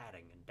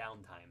padding and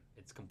downtime.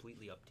 It's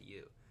completely up to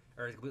you,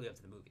 or it's completely up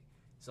to the movie.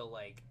 So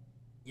like,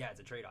 yeah, it's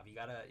a trade off. You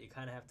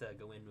kind of have to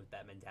go in with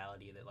that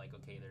mentality that like,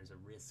 okay, there's a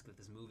risk that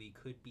this movie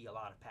could be a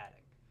lot of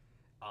padding,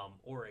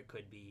 or it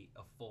could be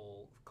a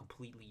full,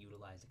 completely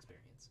utilized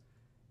experience.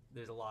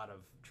 There's a lot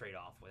of trade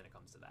off when it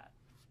comes to that.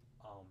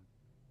 Um,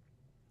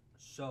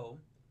 so,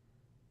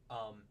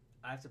 I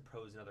have to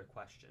pose another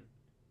question,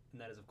 and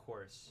that is, of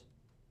course,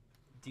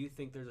 do you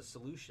think there's a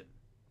solution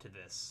to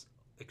this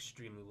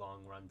extremely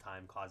long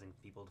runtime causing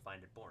people to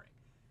find it boring?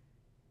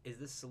 Is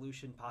this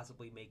solution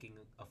possibly making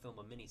a film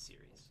a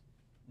miniseries?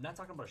 I'm not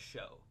talking about a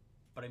show,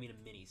 but I mean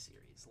a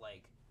miniseries,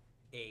 like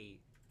a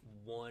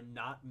one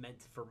not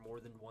meant for more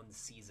than one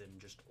season,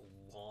 just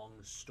a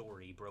long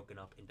story broken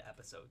up into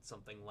episodes,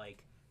 something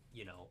like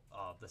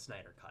the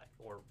Snyder Cut,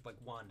 or like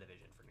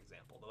WandaVision, for an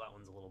example. Though that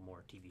one's a little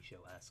more TV show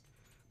esque,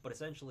 but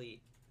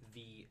essentially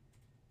the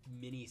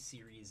mini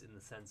series in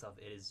the sense of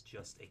it is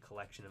just a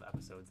collection of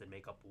episodes that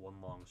make up one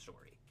long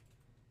story.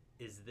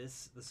 Is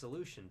this the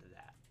solution to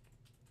that?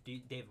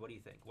 Dave, what do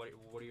you think? What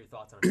are your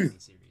thoughts on a mini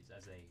series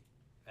as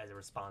a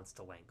response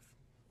to length?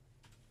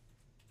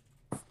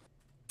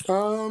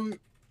 Um,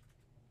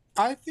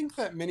 I think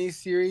that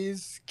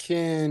miniseries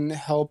can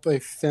help a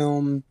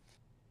film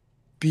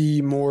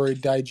be more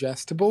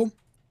digestible,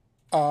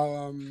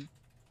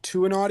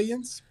 to an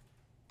audience.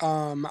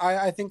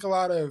 I think a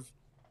lot of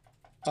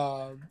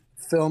uh,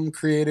 film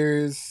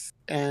creators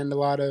and a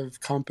lot of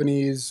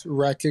companies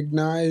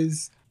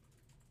recognize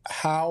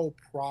how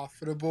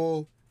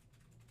profitable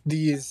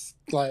these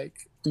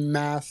like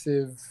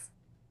massive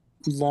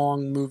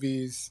long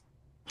movies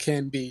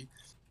can be.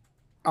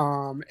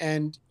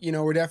 And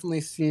we're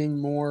definitely seeing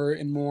more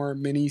and more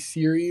mini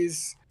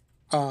series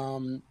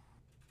um,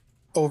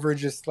 over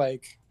just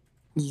like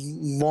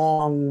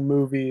long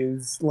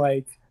movies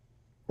like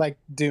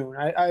Dune.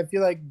 I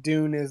feel like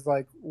Dune is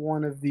like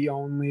one of the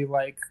only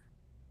like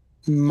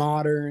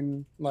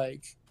modern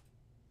like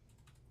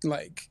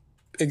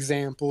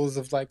examples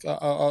of like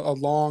a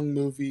long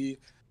movie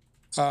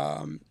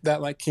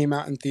that like came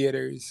out in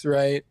theaters,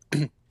 right?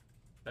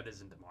 That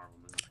isn't a Marvel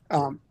movie.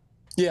 um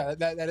yeah,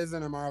 that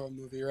isn't a Marvel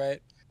movie,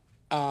 right?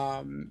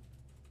 um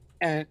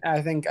and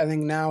I think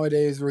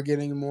nowadays we're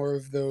getting more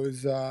of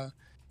those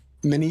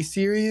mini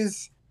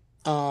series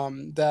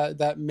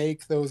that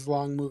make those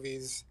long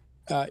movies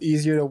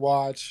easier to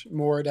watch,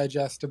 more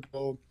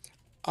digestible.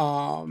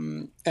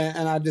 And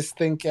I just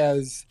think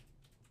as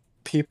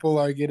people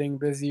are getting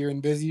busier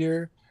and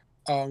busier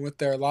with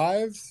their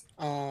lives,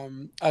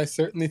 I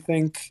certainly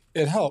think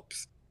it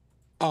helps.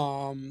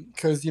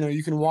 Because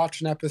you can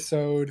watch an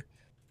episode,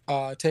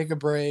 take a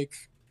break,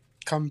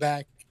 come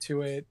back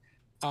to it,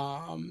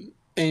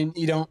 and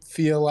you don't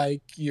feel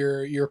like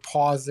you're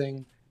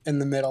pausing in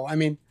the middle. I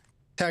mean,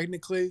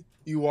 technically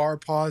you are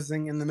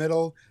pausing in the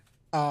middle,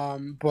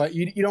 but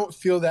you don't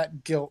feel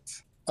that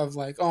guilt of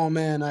like, oh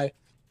man, I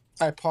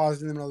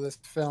paused in the middle of this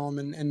film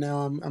and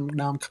now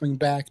I'm coming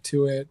back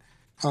to it.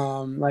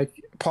 Like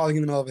pausing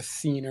in the middle of a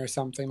scene or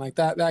something like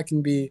that. That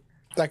can be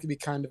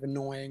kind of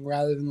annoying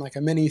rather than like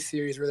a mini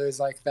series where there's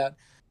like that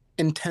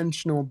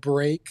intentional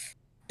break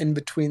in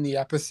between the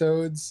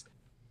episodes.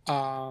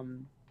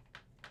 Um,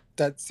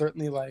 that's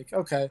certainly like,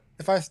 okay,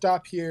 if I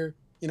stop here,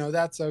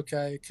 that's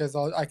okay because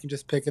I can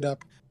just pick it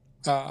up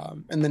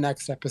in the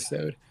next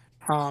episode.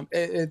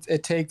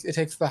 It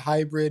takes the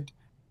hybrid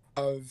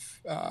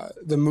of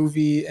the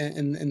movie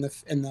and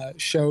the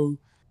show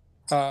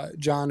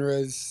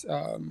genres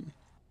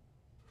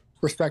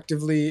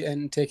respectively,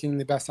 and taking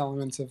the best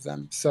elements of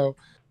them. So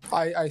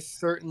I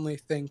certainly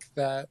think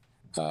that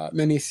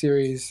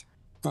miniseries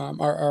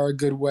are a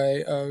good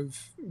way of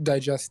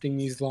digesting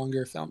these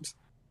longer films.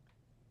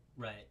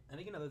 Right. I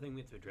think another thing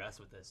we have to address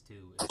with this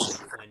too is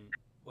like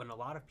when a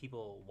lot of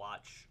people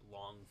watch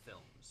long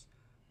films,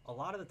 a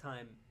lot of the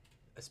time,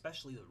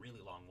 especially the really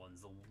long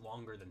ones, the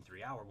longer than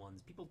 3 hour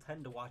ones, people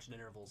tend to watch in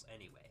intervals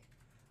anyway.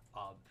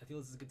 I feel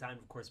this is a good time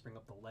to, of course, bring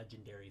up the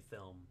legendary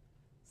film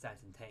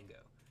Satin Tango.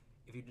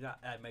 If you do not,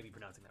 I might be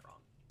pronouncing that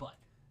wrong, but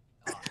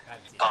I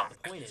haven't seen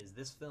it. The point is,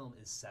 this film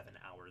is 7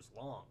 hours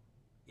long.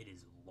 It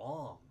is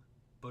long,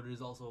 but it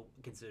is also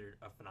considered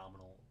a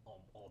phenomenal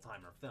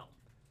all-timer film.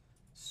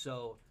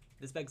 So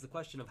this begs the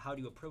question of how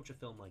do you approach a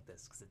film like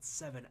this? Because it's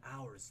 7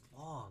 hours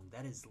long.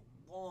 That is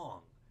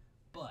long.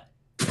 But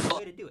there's a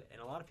way to do it,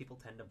 and a lot of people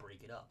tend to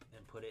break it up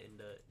and put it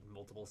into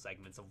multiple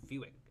segments of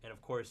viewing. And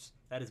of course,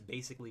 that is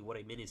basically what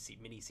a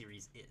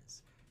mini-series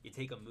is. You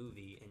take a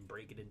movie and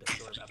break it into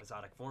sort of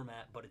episodic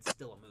format, but it's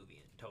still a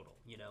movie in total.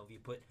 If you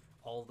put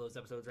all of those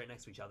episodes right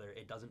next to each other,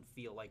 it doesn't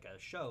feel like a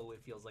show,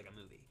 it feels like a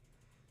movie.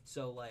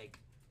 So, like,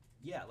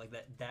 yeah, like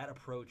that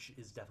approach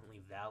is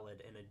definitely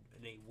valid and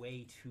a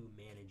way to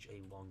manage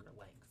a longer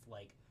length.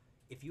 Like,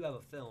 if you have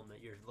a film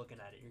that you're looking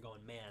at it, you're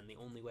going, man, the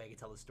only way I can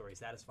tell this story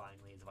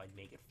satisfyingly is if I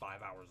make it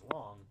 5 hours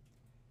long.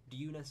 Do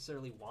you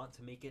necessarily want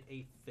to make it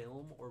a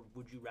film, or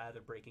would you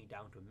rather break it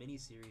down to a mini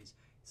series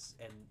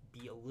and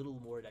be a little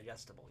more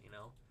digestible?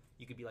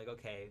 You could be like,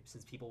 okay,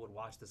 since people would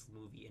watch this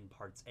movie in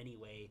parts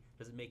anyway,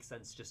 does it make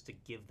sense just to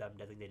give them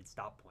designated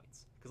stop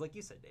points? Because, like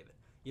you said, David,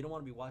 you don't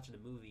want to be watching a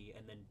movie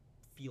and then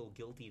feel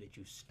guilty that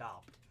you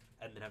stopped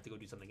and then have to go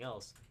do something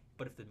else.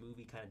 But if the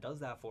movie kind of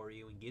does that for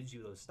you and gives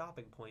you those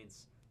stopping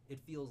points,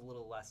 it feels a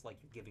little less like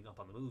you're giving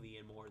up on the movie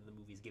and more the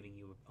movie's giving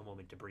you a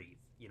moment to breathe.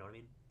 You know what I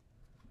mean?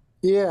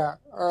 Yeah.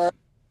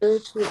 Sure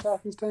it's the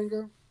Assassin's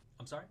Tango?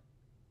 I'm sorry?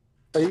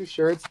 Are you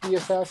sure it's the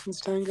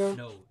Assassin's Tango?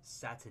 No,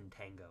 Satin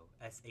Tango.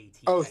 S A T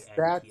Oh, I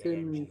N T A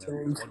N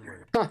Satin G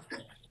O. Tango.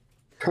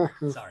 One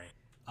word. Sorry.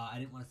 I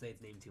didn't want to say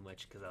its name too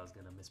much because I was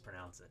going to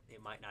mispronounce it.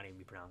 It might not even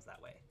be pronounced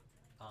that way.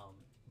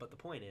 But the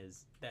point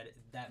is that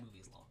movie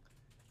is long.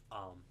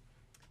 Um,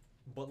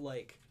 but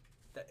like,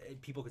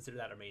 people consider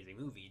that an amazing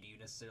movie. Do you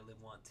necessarily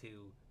want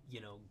to,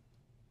 you know,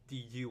 do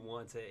you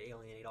want to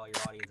alienate all your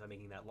audience by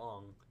making that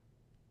long?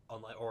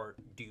 Or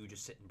do you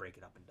just sit and break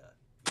it up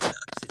into,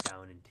 sit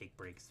down and take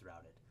breaks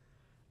throughout it?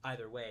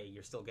 Either way,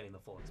 you're still getting the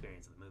full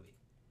experience of the movie.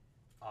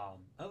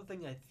 Another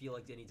thing I feel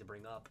like they need to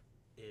bring up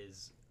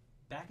is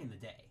back in the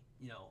day,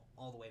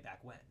 all the way back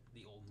when,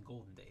 the old and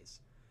golden days,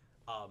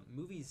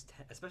 movies,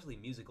 especially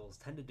musicals,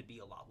 tended to be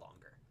a lot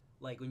longer.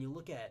 Like when you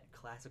look at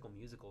classical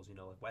musicals,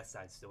 like West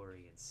Side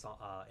Story and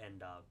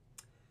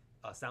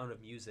Sound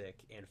of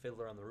Music and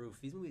Fiddler on the Roof,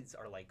 these movies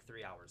are like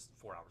 3 hours,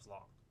 4 hours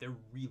long. They're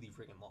really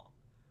freaking long,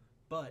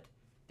 but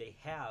they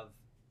have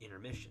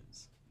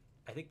intermissions.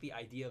 I think the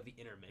idea of the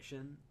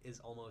intermission is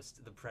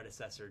almost the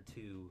predecessor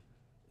to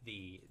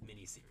the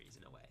miniseries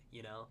in a way.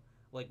 You know,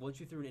 like once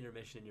you threw an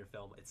intermission in your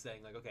film, it's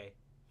saying like, okay,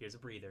 here's a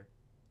breather.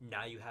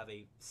 Now you have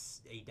a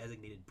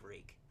designated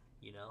break.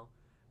 You know,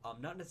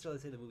 not necessarily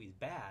to say the movie's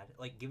bad.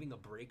 Like giving a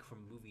break from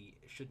a movie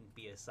shouldn't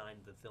be a sign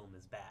the film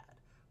is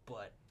bad,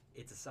 but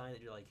it's a sign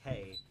that you're like,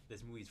 hey,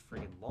 this movie's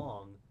friggin'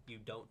 long. You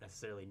don't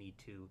necessarily need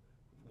to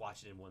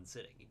watch it in one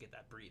sitting. You get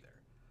that breather.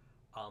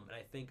 And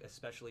I think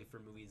especially for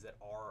movies that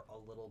are a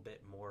little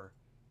bit more,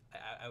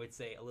 I would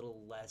say a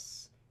little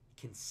less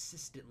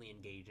consistently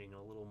engaging,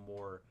 a little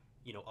more,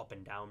 up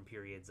and down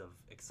periods of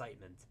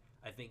excitement.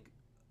 I think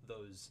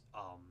those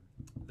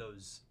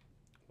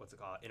what's it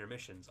called,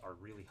 intermissions are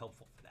really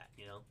helpful for that.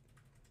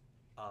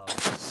 Um,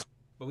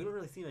 but we don't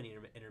really see many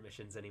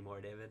intermissions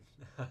anymore, David.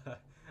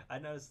 I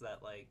noticed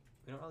that like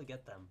we don't really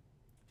get them.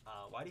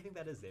 Why do you think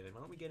that is, David?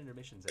 Why don't we get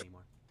intermissions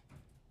anymore?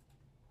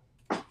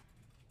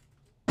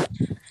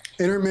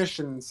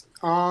 Intermissions.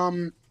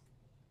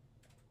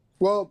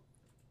 Well,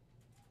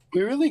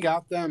 we really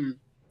got them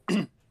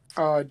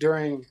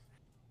during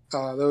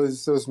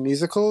those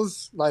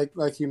musicals, like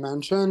you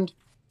mentioned.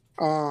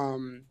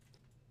 Um,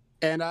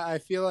 and I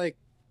feel like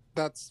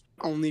that's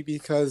only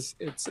because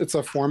it's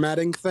a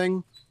formatting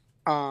thing.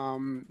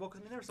 Um, Well,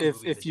 because I mean, there are some if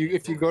movies that if do you it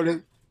if you too. go to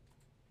what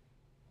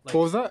Like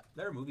was that?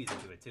 there are movies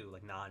that do it too,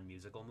 like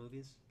non-musical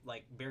movies.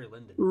 Like Barry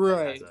Lyndon has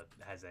Right, a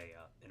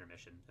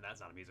intermission, and that's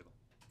not a musical.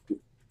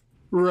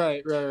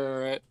 right.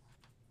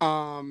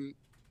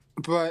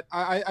 But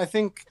I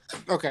think,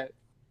 okay,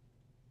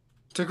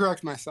 to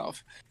correct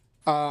myself,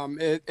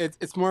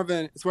 it's more of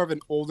an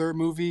older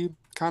movie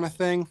kind of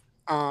thing.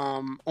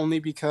 Only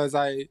because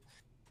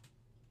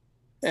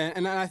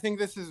and I think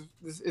this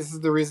is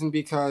the reason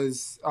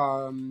because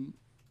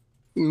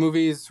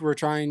movies were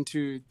trying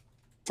to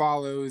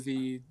follow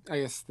the, I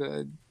guess,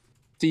 the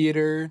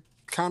theater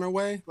kind of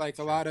way. Like a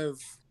Sure. lot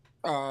of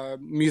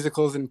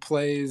musicals and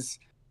plays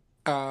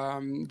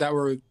that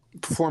were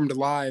performed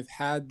live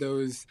had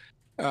those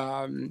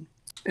an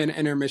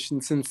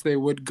intermission, since they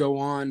would go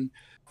on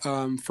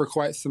for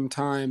quite some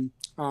time.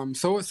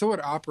 So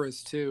would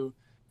operas too.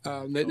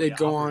 Oh yeah, They'd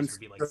go on operas would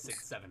be like for,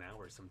 6, 7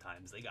 hours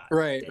sometimes. They got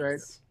right.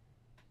 dense.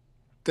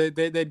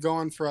 They'd go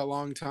on for a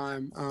long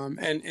time,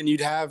 and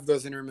you'd have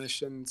those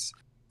intermissions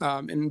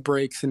and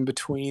breaks in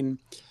between.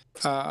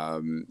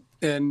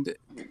 And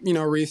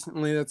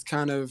recently that's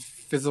kind of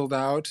fizzled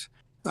out,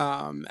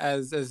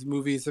 as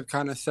movies have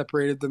kind of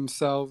separated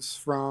themselves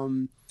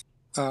from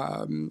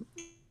um,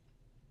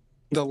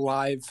 the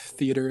live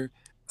theater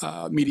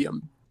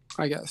medium,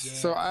 I guess.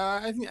 So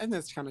Yeah, I think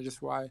that's kind of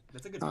just why.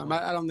 that's a good Um,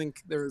 point. I, I don't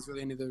think there was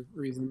really any other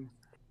reason.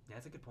 Yeah,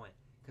 that's a good point.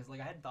 Because like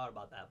I hadn't thought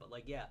about that, but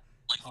like yeah,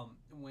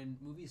 when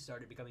movies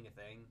started becoming a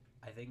thing,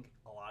 I think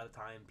a lot of the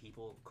time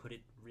people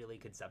couldn't really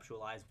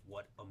conceptualize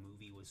what a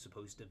movie was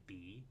supposed to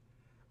be,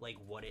 like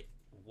what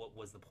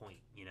was the point,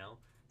 you know?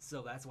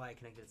 So that's why it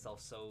connected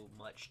itself so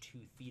much to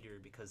theater,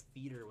 because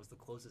theater was the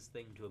closest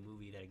thing to a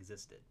movie that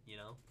existed, you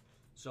know?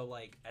 So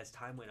like as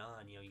time went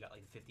on, you got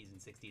like the 50s and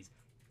 60s.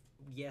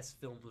 Yes,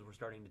 films were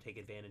starting to take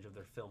advantage of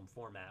their film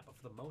format, but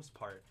for the most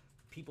part,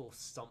 people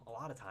a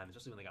lot of times,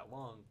 especially when they got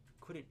long,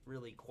 couldn't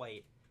really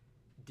quite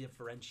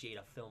differentiate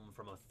a film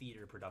from a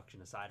theater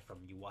production aside from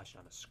you watch it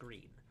on a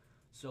screen.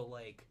 So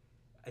like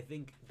I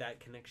think that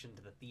connection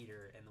to the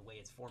theater and the way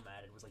it's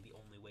formatted was like the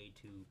only way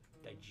to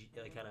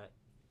like kind of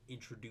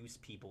introduce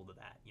people to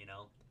that, you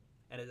know.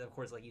 And of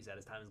course, like you said,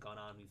 as time has gone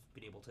on, we've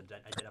been able to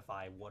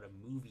identify what a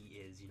movie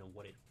is,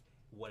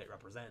 what it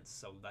represents.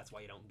 So that's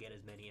why you don't get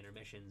as many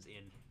intermissions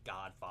in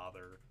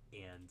Godfather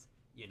and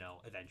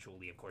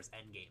eventually, of course,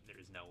 Endgame. There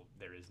is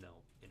no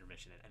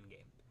intermission in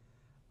Endgame.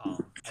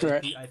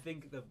 I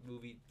think Right.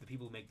 the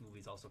people who make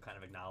movies also kind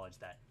of acknowledge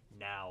that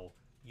now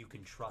you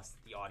can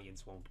trust the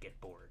audience won't get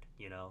bored.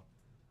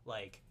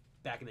 Like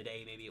back in the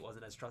day, maybe it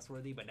wasn't as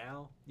trustworthy, but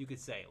now you could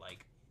say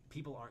like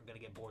people aren't gonna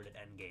get bored at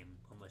Endgame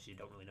unless you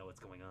don't really know what's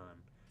going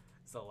on.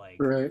 So like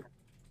Right.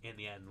 in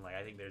the end, like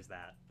I think there's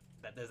that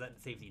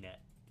safety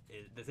net.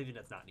 The safety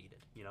net's not needed.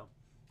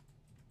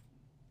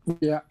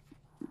 Yeah.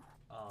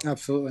 Um,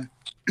 Absolutely.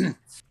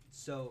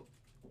 so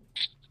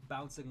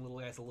bouncing a little,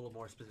 I guess, a little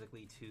more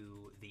specifically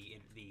to the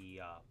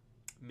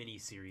mini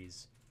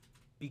series,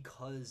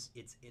 because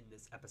it's in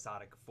this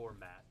episodic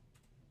format.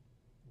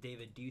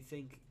 David, do you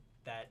think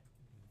that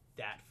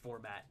that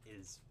format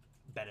is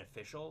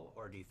beneficial,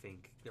 or do you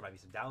think there might be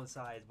some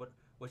downsides?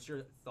 What's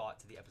your thought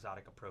to the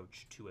episodic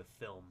approach to a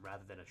film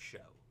rather than a show,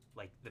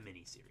 like the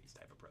mini series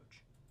type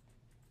approach?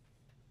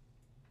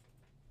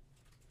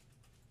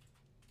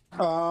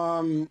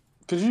 Um,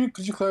 could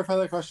you clarify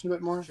that question a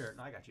bit more? Sure,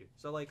 no, I got you.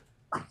 So like,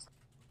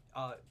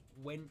 uh,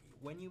 when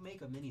you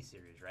make a mini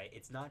series, right?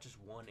 It's not just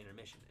one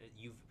intermission.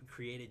 You've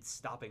created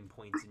stopping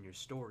points in your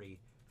story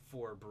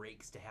for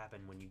breaks to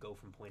happen when you go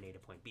from point A to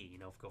point B.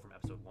 Go from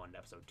episode 1 to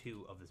episode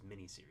 2 of this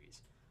mini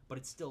series, but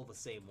it's still the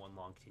same one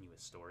long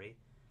continuous story.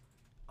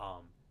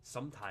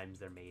 Sometimes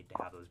they're made to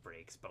have those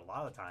breaks, but a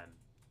lot of the time,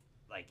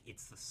 like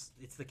it's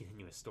the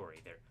continuous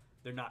story.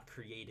 They're not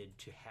created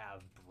to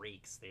have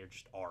breaks. They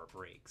just are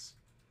breaks.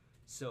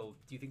 So,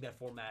 do you think that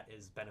format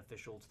is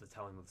beneficial to the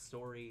telling of the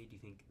story? Do you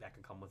think that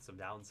can come with some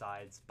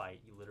downsides by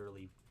you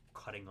literally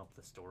cutting up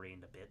the story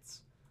into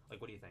bits?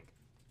 Like, what do you think?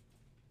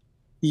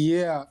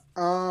 Yeah.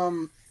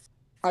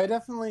 I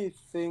definitely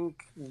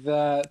think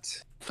that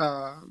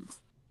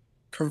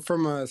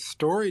from a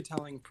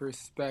storytelling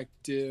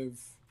perspective,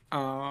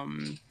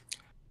 um,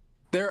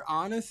 there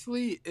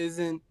honestly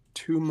isn't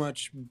too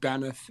much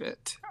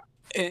benefit,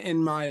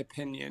 in my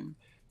opinion.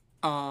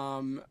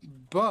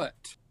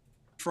 But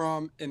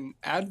from an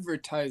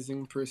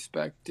advertising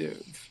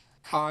perspective,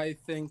 I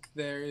think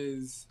there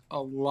is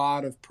a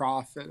lot of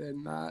profit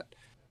in that.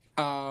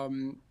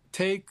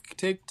 Take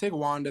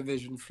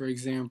WandaVision for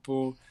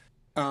example.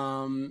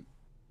 Um,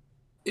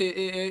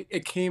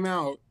 it came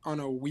out on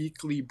a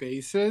weekly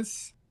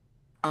basis,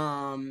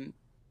 um,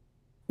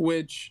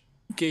 which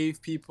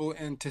gave people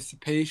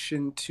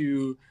anticipation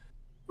to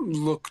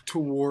look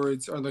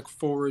towards or look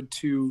forward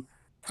to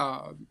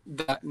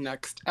that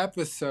next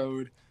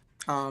episode.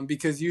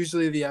 Because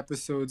usually the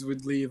episodes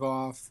would leave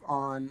off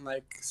on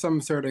like some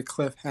sort of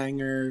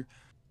cliffhanger.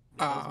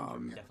 Yeah, those ones were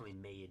Um, definitely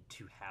made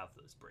to have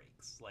those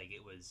breaks. Like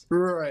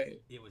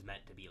right, it was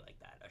meant to be like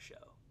that, a show.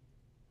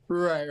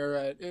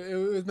 right. It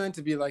was meant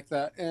to be like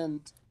that,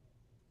 and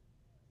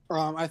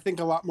I think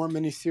a lot more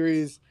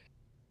miniseries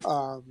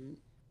um,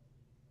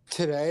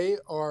 today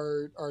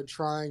are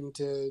trying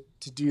to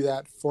do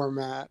that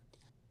format.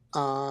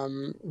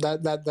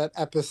 That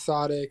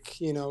episodic,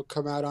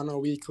 come out on a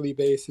weekly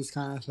basis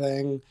kind of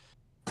thing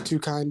to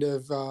kind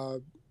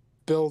of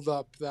build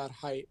up that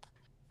hype.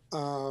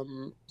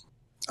 Um,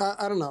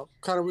 I don't know.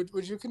 Kind of,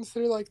 would you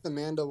consider like The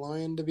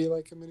Mandalorian to be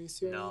like a No,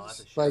 that's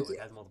miniseries? a Like, show. It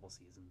has multiple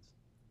seasons.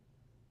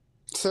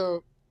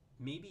 so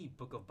Maybe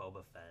Book of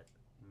Boba Fett,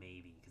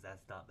 maybe because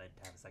that's not meant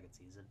to have a second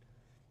season.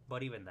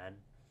 But even then,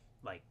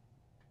 like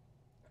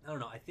I don't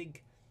know. I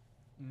think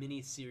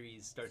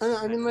miniseries starts to I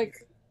kind mean, of.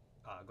 like,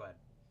 Go ahead.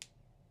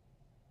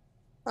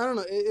 I don't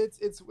know.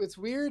 It's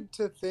weird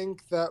to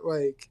think that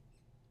like,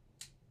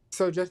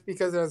 so just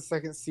because it has a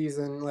second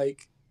season,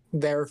 like,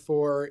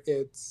 therefore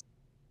it's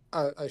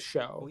a Well,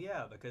 show.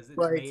 yeah, because it's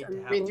Like, made I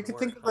to have mean, you could more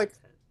think of like,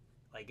 content.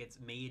 Like it's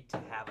made to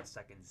have a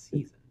second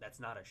season. That's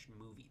not a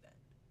movie then.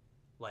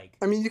 Like,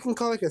 I mean, you can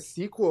call like a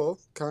sequel,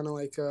 kind of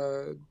like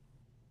a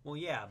well,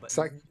 yeah,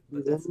 second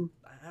but that's season.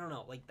 I don't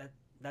know. Like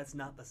that's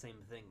not the same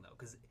thing though,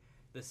 because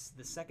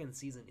the second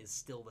season is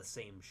still the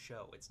same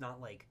show. It's not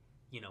like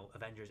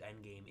Avengers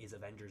Endgame is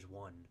Avengers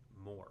One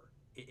more.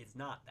 It's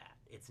not that.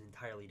 It's an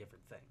entirely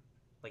different thing.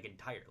 Like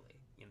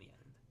entirely in the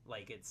end.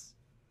 Like it's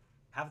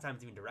half the time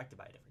it's even directed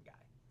by a different guy.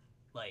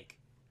 Like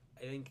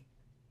I think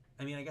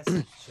I mean I guess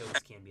shows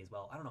can be as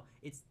well. I don't know.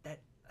 It's that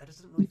I just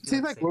doesn't really You feel see,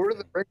 like the like same Lord of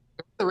thing.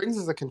 The Rings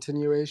is a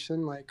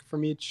continuation, like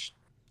from each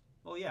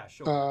Well, yeah,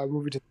 sure.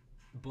 movie.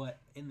 But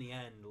in the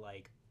end,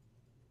 like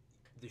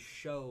the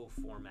show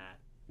format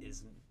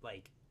is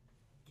like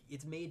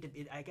it's made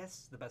to. I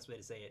guess the best way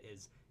to say it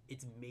is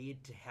it's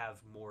made to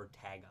have more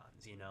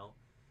tag-ons.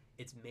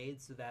 It's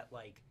made so that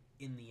like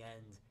in the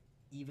end,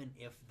 even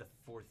if the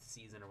fourth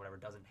season or whatever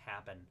doesn't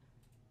happen,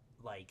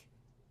 like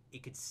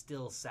it could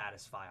still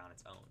satisfy on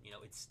its own.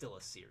 It's still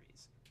a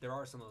series. There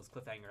are some of those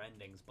cliffhanger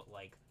endings, but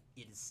like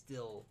it is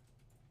still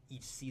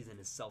each season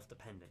is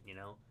self-dependent.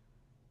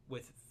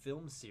 With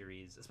film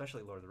series,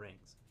 especially Lord of the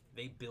Rings,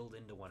 they build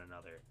into one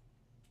another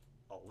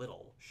a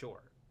little,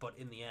 sure, but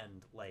in the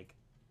end, like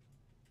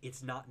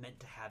it's not meant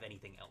to have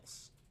anything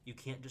else. You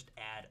can't just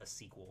add a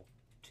sequel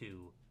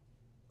to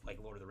like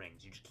Lord of the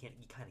Rings. You just can't.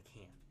 You kind of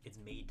can. It's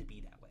made to be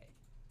that way.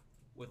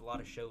 With a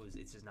lot of shows,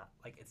 it's just not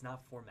like it's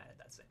not formatted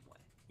that same way.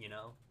 You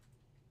know.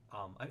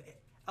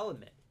 I'll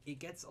admit it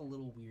gets a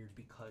little weird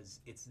because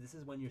this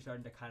is when you're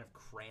starting to kind of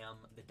cram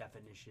the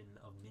definition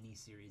of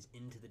miniseries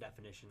into the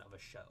definition of a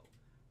show,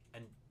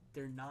 and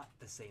they're not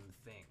the same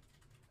thing.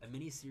 A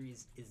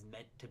miniseries is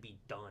meant to be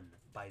done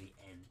by the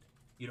end.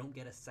 You don't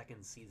get a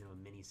second season of a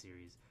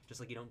miniseries,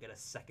 just like you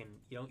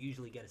don't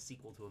usually get a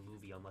sequel to a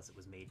movie unless it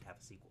was made to have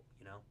a sequel,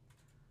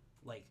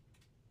 Like,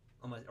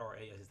 unless, or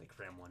I guess they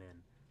cram one in.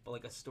 But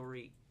like a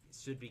story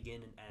should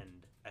begin and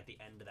end at the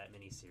end of that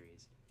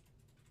miniseries.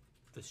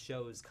 The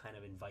shows kind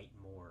of invite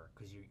more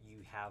because you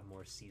have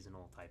more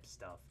seasonal type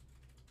stuff.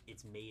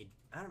 It's made,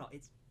 I don't know,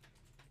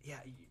 yeah,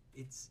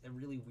 it's a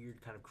really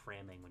weird kind of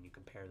cramming when you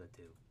compare the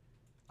two.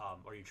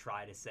 Or you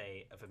try to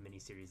say if a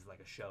miniseries is like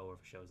a show or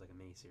if a show is like a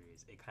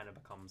miniseries, it kind of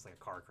becomes like a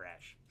car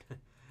crash.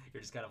 You're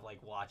just kind of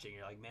like watching.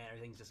 You're like, man,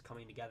 everything's just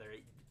coming together.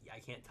 I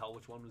can't tell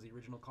which one was the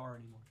original car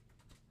anymore.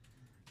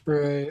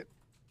 Right.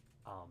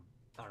 I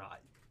don't know.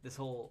 This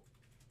whole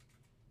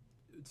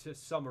to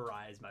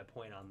summarize my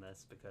point on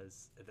this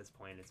because at this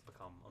point it's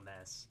become a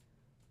mess.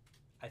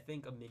 I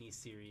think a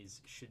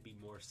miniseries should be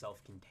more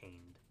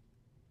self-contained.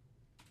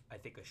 I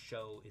think a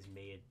show is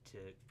made to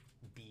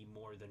be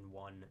more than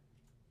one,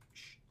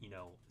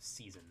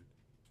 season,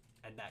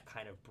 and that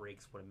kind of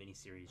breaks what a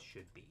miniseries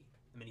should be.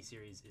 A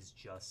miniseries is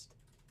just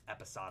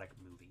episodic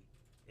movie.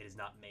 It is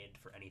not made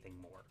for anything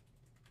more.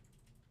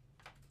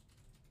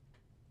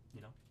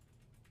 You know?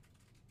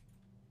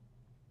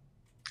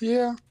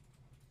 Yeah.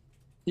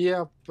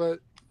 Yeah, but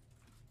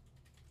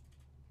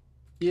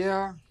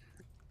yeah,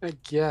 I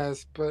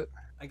guess, but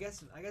I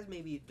guess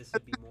maybe this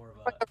would be more of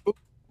a.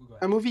 We'll go a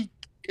ahead. movie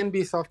can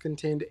be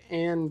self-contained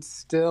and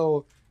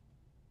still,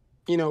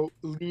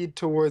 lead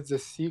towards a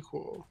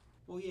sequel.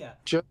 Well, yeah,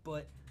 Just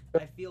but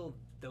I feel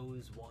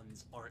those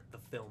ones aren't the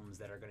films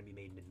that are going to be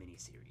made into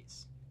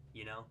miniseries.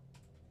 You know,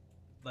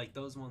 like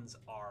those ones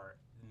are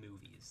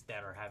movies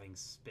that are having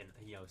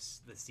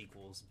the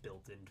sequels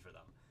built into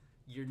them.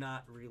 You're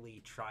not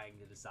really trying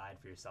to decide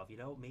for yourself,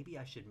 maybe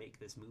I should make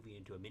this movie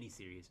into a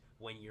miniseries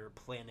when you're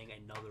planning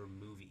another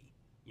movie.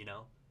 You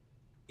know,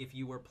 if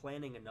you were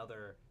planning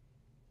another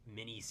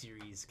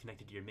miniseries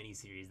connected to your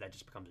miniseries, that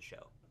just becomes a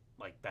show.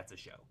 Like that's a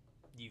show.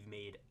 You've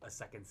made a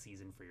second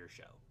season for your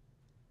show.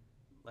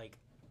 Like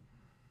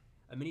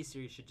a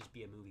miniseries should just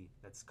be a movie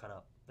that's cut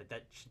up. Like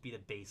that should be the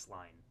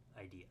baseline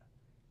idea,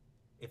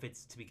 if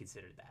it's to be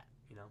considered that.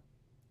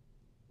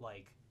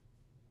 Like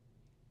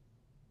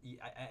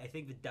I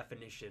think the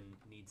definition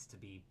needs to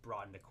be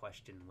brought into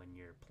question when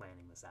you're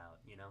planning this out.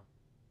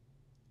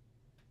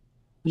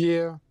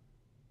 yeah,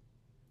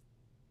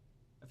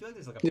 I feel like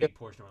there's like a yeah, big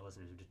portion of our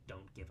listeners who just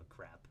don't give a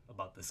crap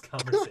about this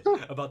conversation,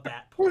 about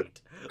that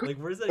point. Like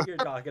we're sitting here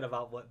talking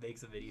about what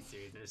makes a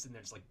miniseries, and they're sitting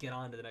there just like, get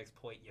on to the next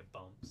point, you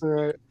bumps.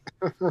 right.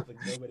 Like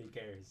nobody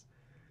cares.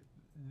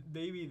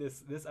 Maybe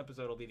this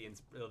episode will be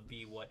it'll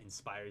be what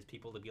inspires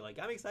people to be like,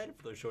 I'm excited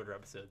for those shorter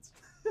episodes.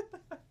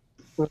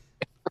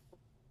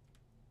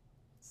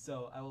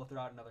 So I will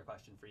throw out another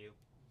question for you.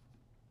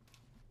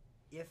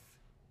 If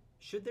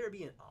Should there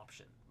be an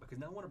option? Because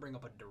now I want to bring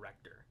up a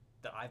director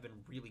that I've been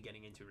really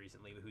getting into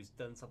recently, who's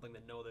done something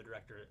that no other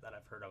director that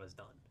I've heard of has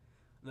done,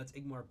 and that's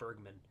Ingmar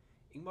Bergman.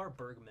 Ingmar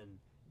Bergman,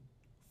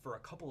 for a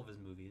couple of his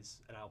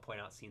movies, and I'll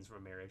point out Scenes from a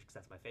Marriage because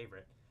that's my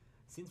favorite.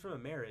 Scenes from a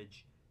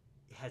Marriage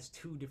has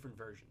two different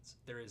versions.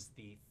 There is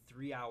the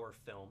 3-hour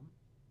film,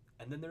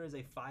 and then there is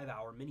a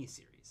 5-hour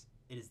miniseries.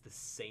 It is the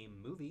same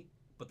movie,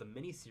 but the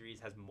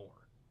miniseries has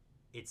more.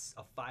 It's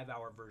a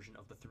 5-hour version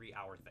of the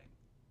 3-hour thing.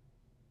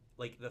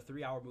 Like the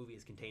 3-hour movie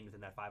is contained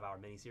within that 5-hour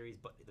miniseries,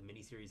 but the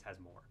miniseries has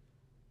more.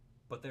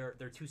 But they're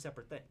two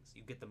separate things.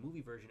 You get the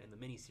movie version and the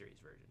miniseries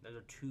version. Those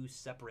are two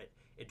separate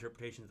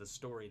interpretations of the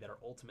story that are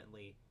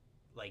ultimately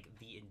like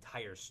the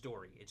entire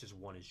story. It's just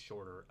one is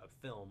shorter of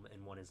film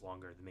and one is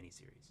longer the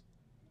miniseries.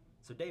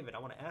 So David, I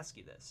want to ask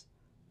you this: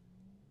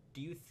 do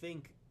you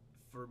think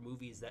for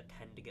movies that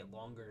tend to get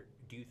longer,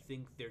 do you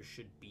think there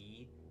should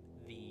be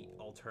the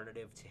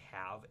alternative to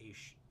have a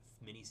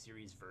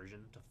miniseries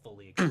version to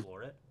fully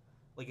explore it?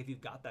 Like, if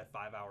you've got that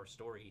 5-hour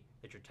story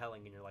that you're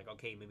telling and you're like,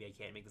 okay, maybe I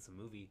can't make this a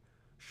movie,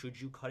 should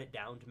you cut it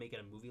down to make it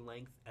a movie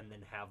length and then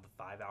have the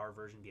 5-hour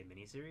version be a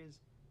miniseries?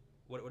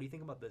 What do you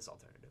think about this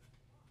alternative?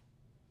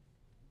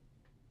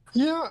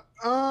 Yeah,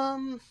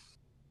 I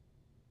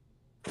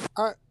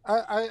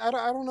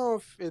don't know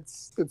if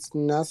it's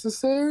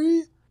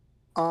necessary.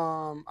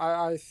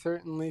 I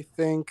certainly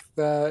think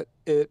that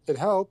it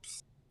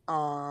helps.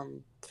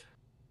 Um,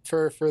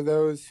 for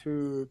those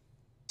who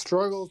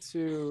struggle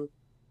to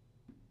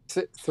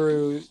sit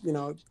through,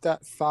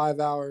 that 5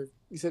 hour.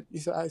 You said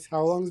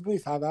how long is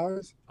it? 5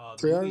 hours? The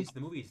 3 hours? movies the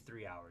movie is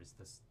 3 hours.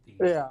 The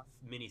Yeah,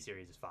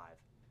 miniseries is 5.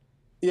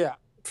 yeah.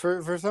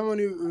 For someone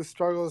who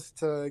struggles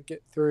to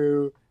get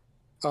through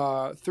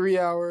 3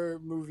 hour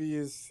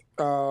movies,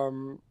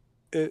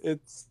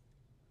 it's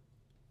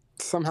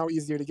somehow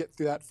easier to get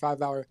through that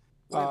 5 hour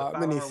Well, yeah,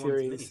 the 5-hour one's a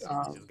miniseries. miniseries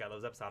because it's got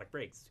those episodic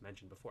breaks you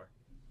mentioned before.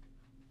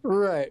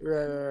 Right.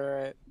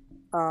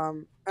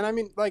 And I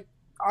mean, like,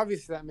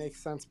 obviously that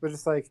makes sense, but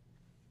just like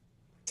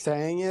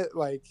saying it,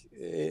 like,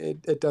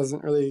 it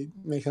doesn't really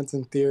make sense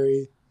in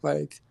theory.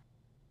 Like,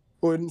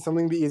 wouldn't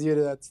something be easier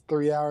that's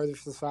 3 hours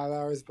versus 5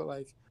 hours? But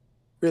like,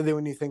 really,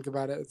 when you think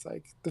about it, it's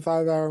like the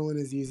 5 hour one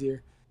is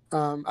easier.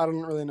 I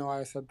don't really know why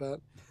I said that.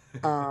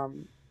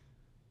 Um,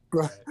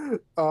 but,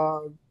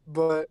 Right.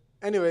 but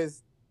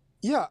anyways,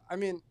 yeah, I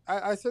mean,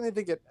 I certainly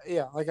think it,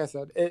 yeah, like I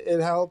said, it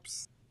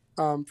helps,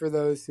 for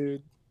those who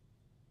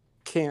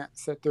can't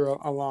sit through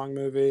a long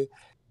movie.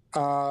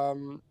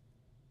 Um,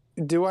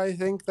 do I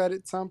think that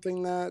it's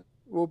something that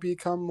will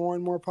become more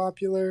and more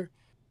popular?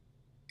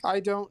 I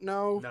don't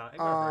know. No, Ingmar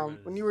Bergman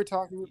When is you were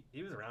talking,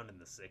 he was around in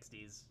the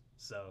 '60s,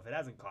 so if it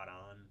hasn't caught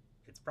on,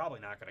 it's probably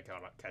not going to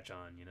catch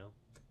on.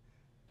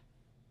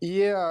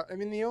 yeah, I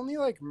mean, the only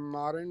like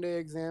modern day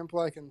example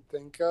I can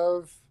think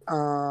of,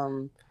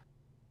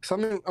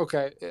 something.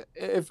 Okay,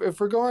 if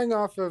we're going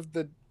off of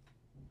the,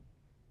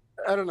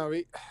 I don't know.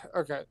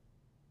 Okay,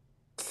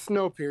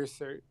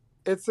 Snowpiercer.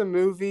 It's a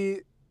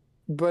movie,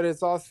 but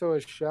it's also a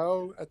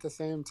show at the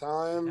same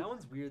time. That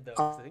one's weird though,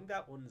 because I Um, think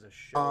that one's a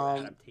show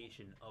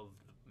adaptation of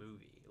the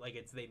movie. Like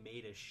they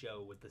made a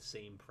show with the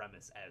same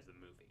premise as the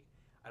movie.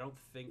 I don't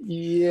think the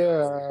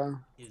show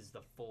yeah, is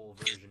the full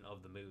version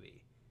of the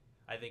movie.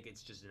 I think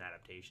it's just an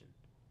adaptation.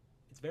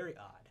 It's very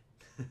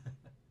odd.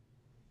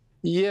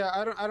 yeah.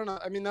 I don't know.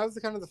 I mean, that was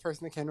the kind of the first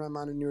thing that came to my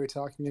mind when you were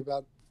talking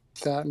about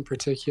that in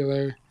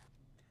particular.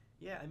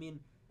 Yeah, I mean,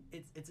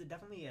 it's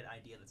definitely an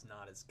idea that's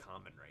not as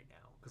common right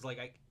now because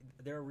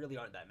there really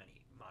aren't that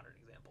many modern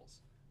examples.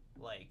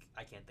 Like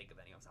I can't think of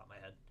any off the top of my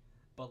head,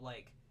 but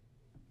like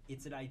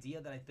it's an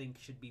idea that I think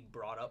should be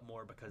brought up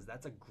more because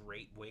that's a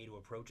great way to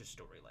approach a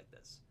story like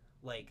this.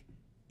 Like,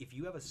 if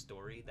you have a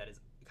story that is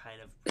kind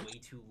of way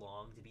too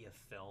long to be a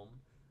film,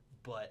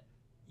 but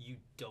you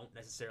don't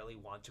necessarily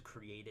want to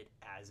create it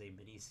as a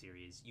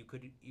miniseries, you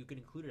could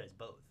include it as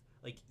both.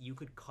 Like you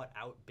could cut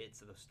out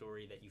bits of the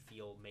story that you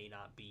feel may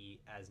not be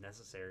as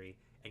necessary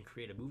and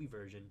create a movie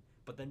version,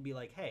 but then be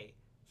like, hey,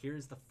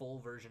 here's the full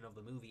version of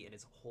the movie in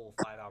its whole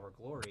 5 hour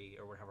glory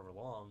or whatever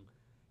long.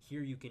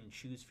 Here you can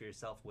choose for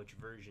yourself which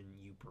version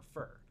you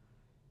prefer.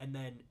 And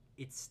then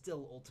it's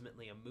still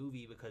ultimately a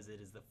movie because it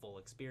is the full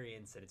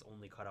experience and it's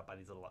only cut up by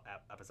these little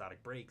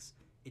episodic breaks.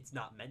 It's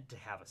not meant to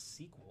have a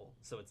sequel,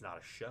 so it's not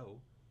a show.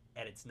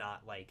 And it's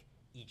not like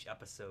each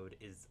episode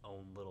is its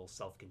own little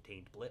self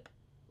contained blip.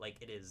 Like,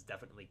 it is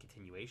definitely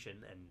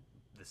continuation and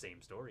the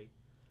same story.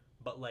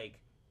 But, like,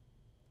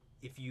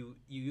 if you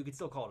could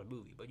still call it a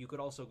movie, but you could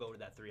also go to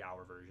that 3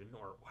 hour version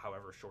or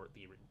however short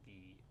the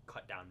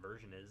cut down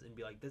version is and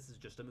be like, this is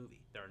just a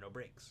movie. There are no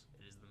breaks.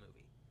 It is the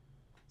movie.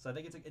 So I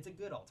think it's a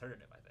good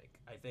alternative.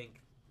 I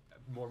think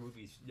more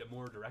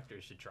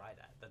directors should try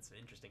that. That's an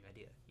interesting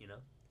idea. You know,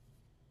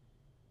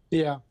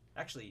 Yeah.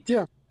 actually,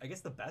 Yeah. I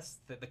guess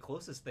the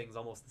closest thing is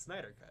almost the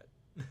Snyder cut.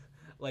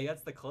 Like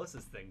that's the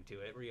closest thing to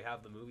it, where you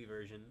have the movie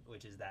version,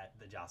 which is that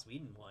the Joss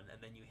Whedon one,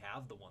 and then you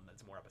have the one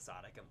that's more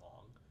episodic and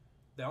long.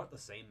 They aren't the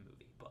same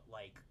movie, but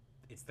like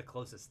it's the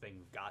closest thing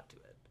we've got to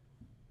it.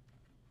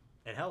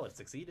 And hell, it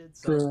succeeded,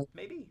 so True.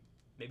 maybe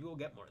we'll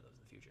get more of those in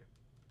the future.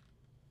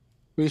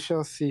 We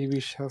shall see. We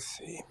shall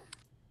see.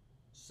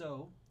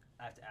 So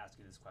I have to ask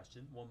you this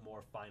question. One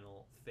more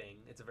final thing.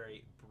 It's a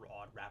very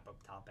broad wrap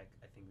up topic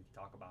I think we can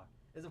talk about.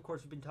 Is of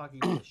course we've been talking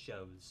about the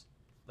shows,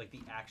 like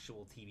the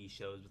actual TV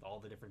shows with all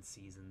the different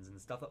seasons and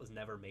stuff that was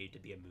never made to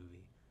be a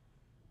movie.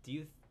 Do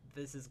you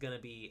this is going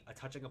to be a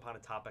touching upon a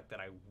topic that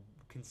I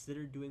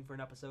considered doing for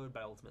an episode, but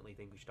I ultimately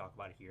think we should talk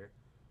about it here.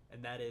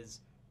 And that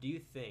is, do you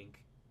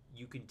think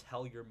you can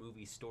tell your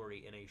movie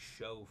story in a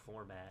show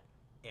format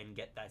and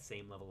get that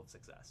same level of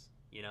success?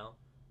 You know?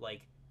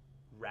 Like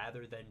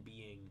rather than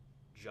being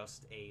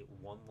just a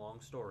one long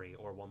story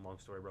or one long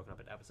story broken up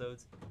into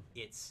episodes,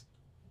 it's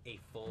a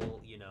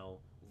full,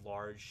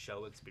 large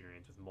show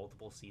experience with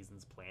multiple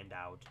seasons planned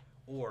out,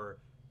 or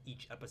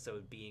each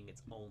episode being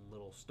its own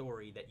little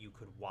story that you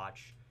could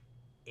watch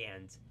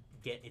and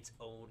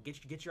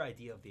get your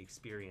idea of the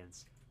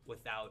experience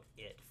without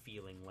it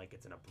feeling like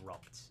it's an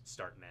abrupt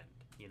start and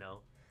end.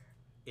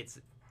 It's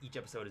each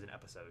episode is an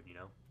episode.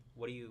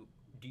 What do you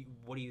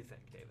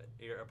think, David?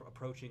 You're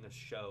approaching a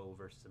show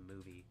versus a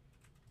movie.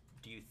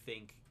 Do you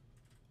think?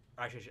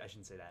 Or actually, I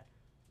shouldn't say that.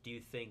 Do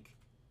you think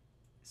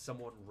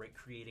someone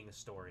creating a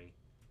story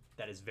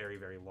that is very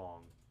very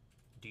long?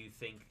 Do you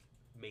think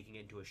making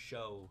it into a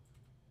show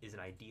is an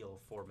ideal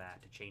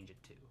format to change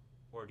it to,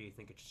 or do you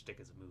think it should stick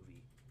as a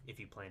movie if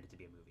you planned it to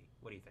be a movie?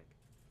 What do you think?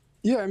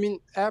 Yeah, I mean,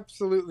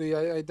 absolutely.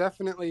 I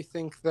definitely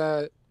think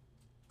that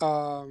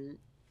um,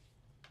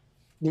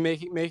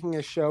 making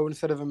a show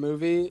instead of a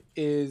movie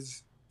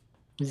is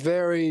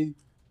very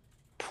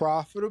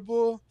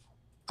profitable,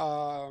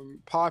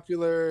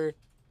 popular,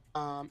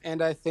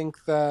 and I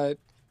think that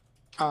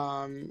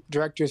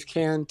directors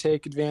can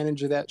take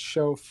advantage of that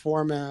show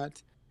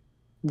format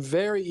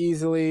very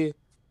easily,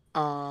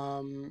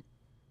 um,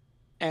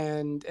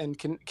 and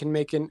can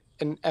make an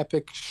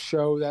epic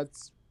show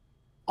that's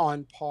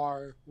on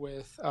par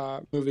with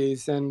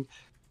movies. And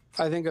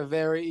I think a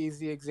very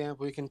easy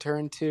example we can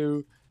turn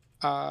to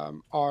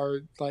are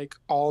like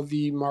all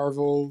the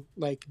Marvel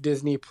like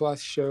Disney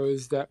Plus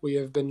shows that we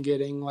have been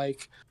getting,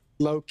 like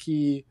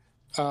Loki,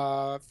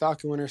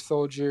 Falcon Winter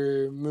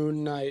Soldier,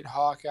 Moon Knight,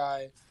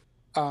 Hawkeye,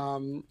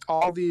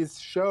 all these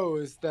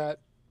shows that,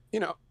 you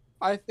know,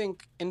 I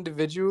think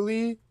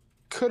individually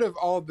could have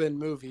all been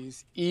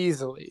movies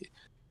easily.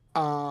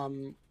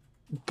 Um,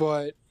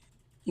 but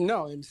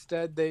no,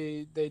 instead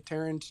they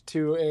turned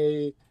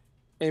to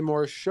a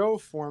more show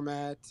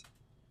format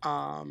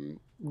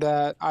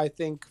that I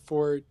think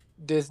for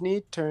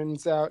Disney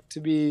turns out to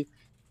be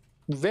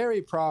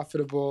very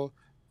profitable,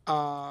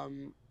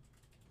 um,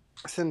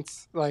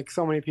 since like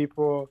so many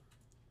people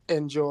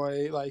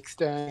enjoy like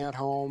staying at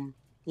home,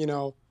 you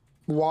know,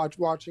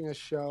 watching a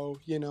show.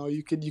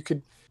 You could be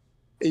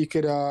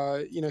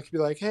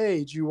like, hey,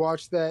 did you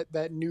watch that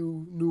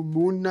new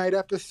Moon Knight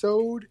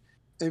episode?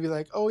 And be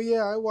like, oh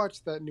yeah, I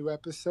watched that new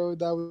episode.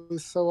 That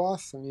was so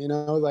awesome.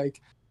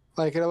 Like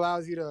it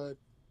allows you to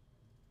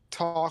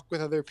talk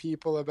with other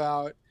people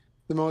about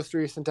the most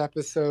recent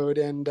episode,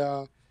 and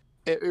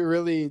it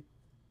really,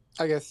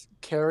 I guess,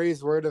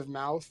 carries word of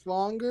mouth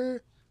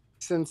longer.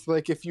 Since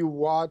like if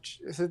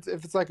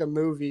it's like a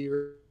movie,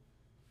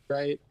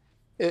 right?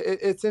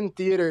 It's in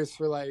theaters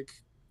for like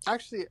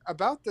actually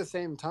about the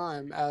same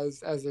time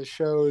as a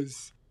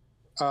show's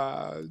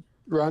uh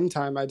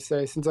runtime, I'd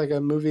say, since like a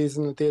movie's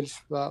in the theaters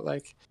for about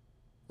like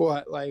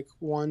what, like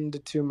 1 to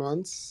 2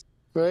 months,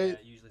 Yeah, right?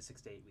 usually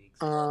 6 to 8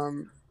 weeks.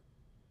 um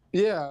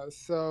yeah,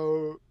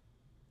 so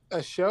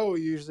a show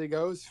usually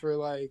goes for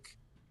like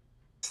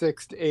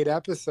 6 to 8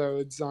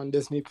 episodes on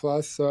Disney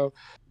Plus. So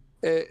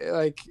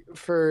like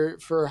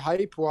for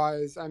hype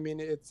wise, I mean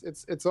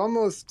it's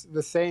almost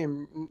the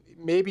same,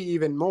 maybe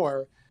even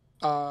more,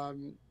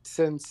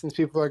 since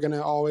people are going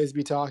to always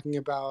be talking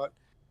about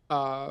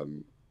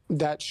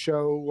that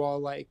show, while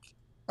like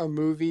a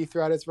movie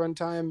throughout its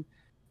runtime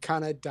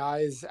kind of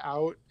dies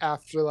out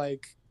after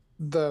like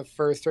the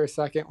first or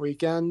second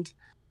weekend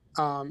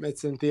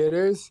it's in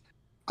theaters.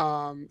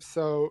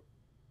 So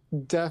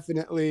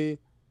definitely,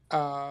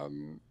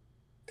 um,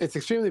 it's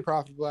extremely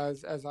profitable,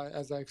 as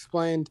I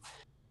explained.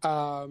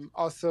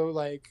 Also,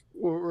 like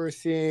we're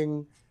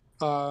seeing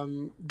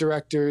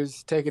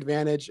directors take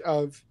advantage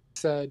of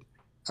said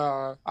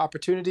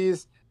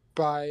opportunities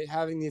by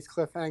having these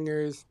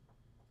cliffhangers,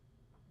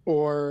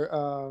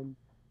 or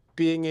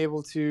being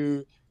able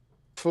to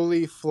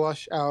fully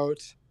flush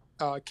out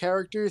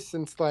characters.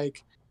 Since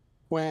like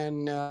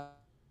when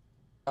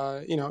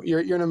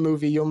you're in a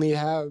movie, you only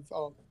have.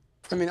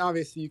 I mean,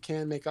 obviously, you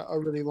can make a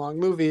really long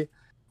movie,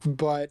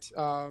 but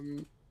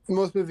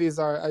most movies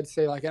are, I'd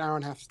say, like an hour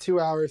and a half to 2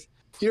 hours.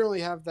 You don't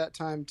really have that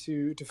time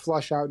to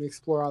flush out and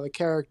explore all the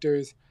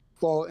characters.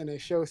 While in a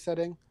show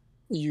setting,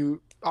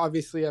 you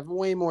obviously have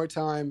way more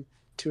time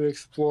to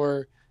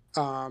explore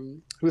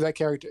who that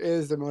character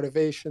is, their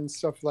motivation,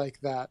 stuff like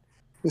that.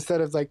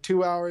 Instead of like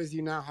 2 hours,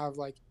 you now have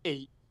like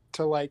eight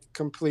to like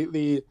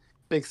completely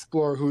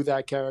explore who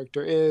that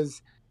character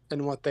is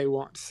and what they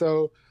want.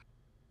 So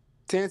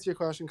to answer your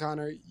question,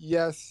 Connor,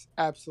 yes,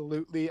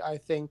 absolutely. I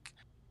think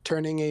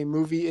turning a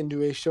movie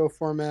into a show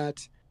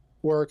format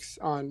works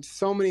on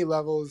so many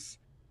levels,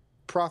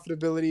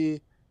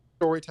 profitability,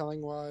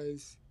 storytelling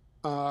wise.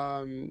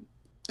 Um,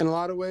 in a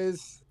lot of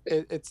ways,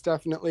 it's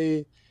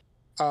definitely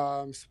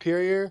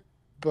superior.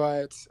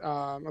 But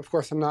of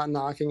course, I'm not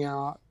knocking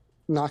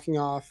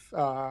off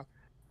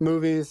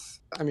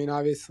movies. I mean,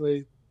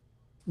 obviously,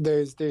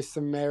 there's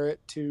some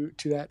merit to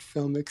that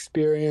film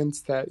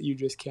experience that you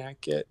just can't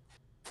get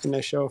in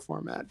a show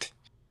format.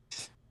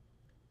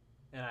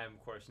 And I'm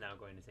of course now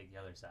going to take the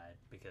other side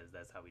because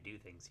that's how we do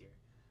things here.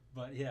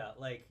 But yeah,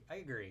 like I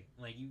agree.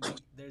 Like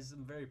there's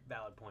some very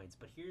valid points.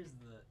 But here's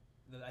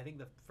the I think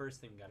the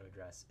first thing we got to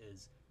address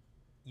is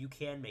you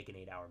can make an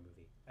 8 hour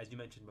movie, as you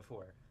mentioned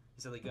before.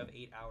 You said like you have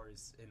 8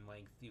 hours in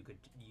length. You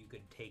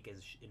could take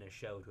as in a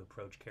show to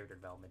approach character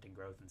development and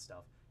growth and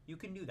stuff. You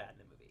can do that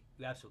in a movie.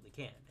 You absolutely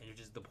can. And it's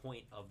just the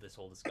point of this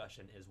whole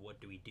discussion is what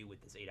do we do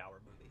with this 8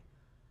 hour movie?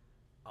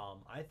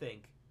 I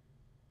think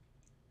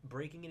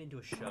breaking it into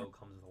a show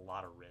comes with a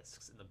lot of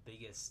risks, and the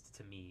biggest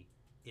to me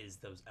is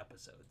those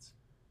episodes.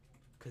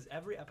 Because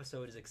every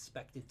episode is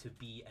expected to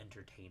be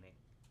entertaining.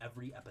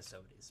 Every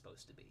episode is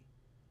supposed to be.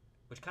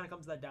 Which kind of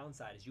comes to that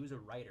downside is you as a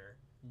writer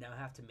now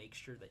have to make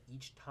sure that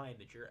each time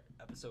that your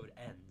episode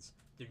ends,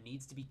 there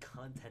needs to be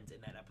content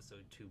in that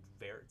episode to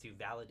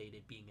validate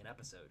it being an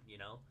episode, you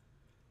know?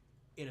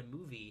 In a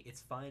movie,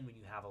 it's fine when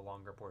you have a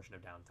longer portion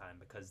of downtime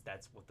because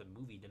that's what the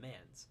movie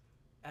demands.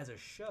 As a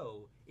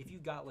show, if you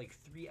got like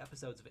 3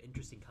 episodes of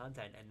interesting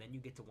content and then you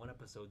get to one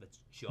episode that's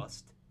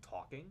just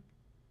talking,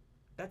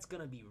 that's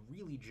gonna be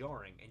really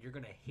jarring and you're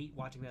gonna hate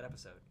watching that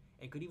episode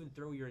and could even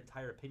throw your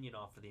entire opinion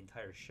off for the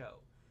entire show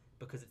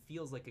because it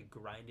feels like it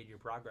grinded your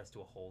progress to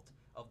a halt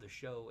of the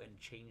show and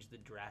changed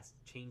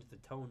the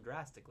tone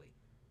drastically.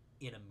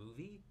 In a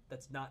movie,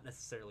 that's not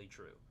necessarily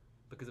true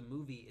because a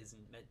movie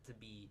isn't meant to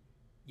be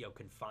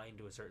confined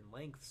to a certain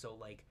length. So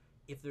like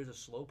if there's a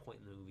slow point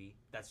in the movie,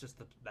 that's just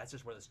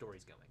where the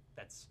story's going.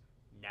 That's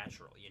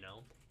natural, you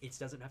know. It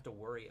doesn't have to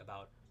worry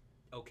about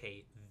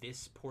okay,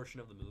 this portion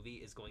of the movie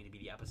is going to be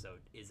the episode.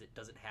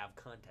 Does it have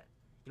content?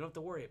 You don't have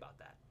to worry about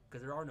that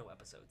because there are no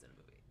episodes in a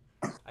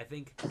movie. I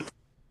think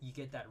you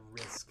get that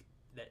risk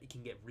that it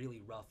can get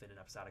really rough in an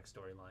episodic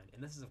storyline,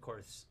 and this is of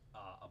course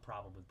a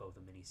problem with both a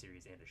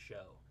miniseries and a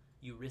show.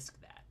 You risk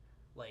that,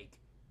 like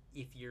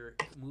if your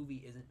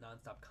movie isn't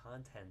nonstop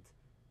content,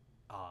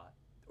 uh,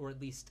 or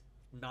at least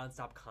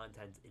nonstop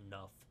content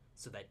enough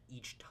so that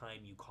each time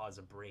you cause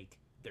a break,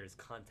 there's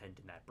content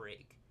in that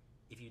break.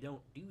 If you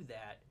don't do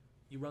that,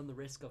 you run the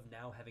risk of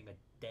now having a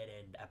dead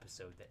end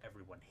episode that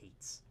everyone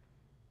hates,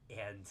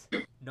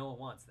 and no one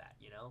wants that.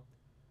 You know,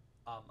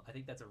 I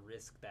think that's a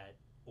risk that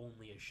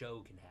only a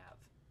show can have,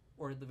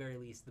 or at the very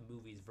least, the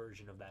movie's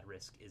version of that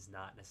risk is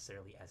not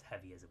necessarily as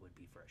heavy as it would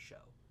be for a show.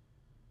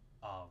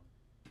 Um,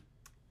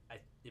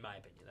 in my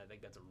opinion, I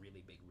think that's a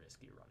really big risk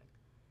you're running.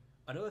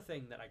 Another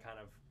thing that I kind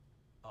of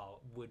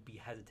would be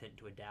hesitant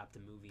to adapt a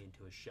movie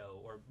into a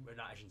show, or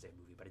not, I shouldn't say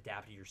movie, but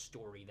adapt your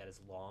story that is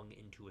long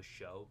into a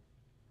show,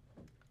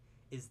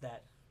 is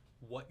that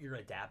what you're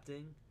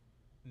adapting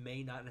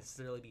may not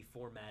necessarily be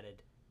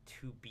formatted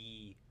to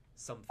be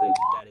something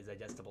that is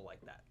digestible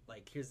like that.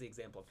 Like, here's the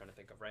example I'm trying to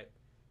think of, right?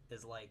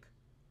 Is like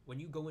when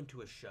you go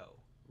into a show,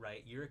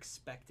 right? You're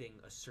expecting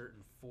a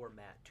certain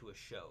format to a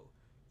show.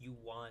 You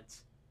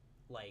want,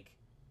 like,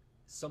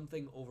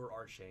 something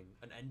overarching,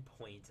 an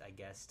endpoint, I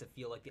guess, to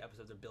feel like the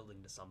episodes are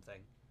building to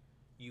something.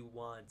 You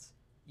want,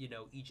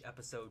 each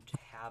episode to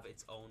have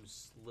its own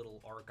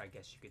little arc, I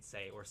guess you could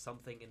say, or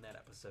something in that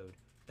episode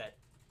that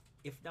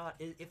if not,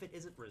 if it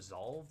isn't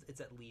resolved,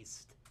 it's at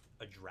least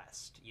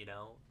addressed. You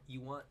know,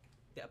 you want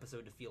the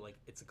episode to feel like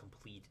it's a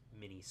complete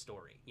mini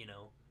story. You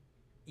know,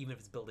 even if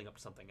it's building up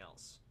to something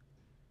else.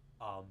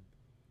 Um,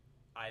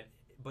 I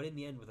but in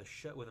the end, with a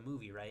show, with a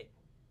movie, right,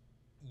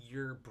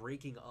 you're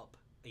breaking up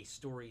a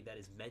story that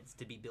is meant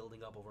to be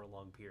building up over a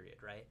long period,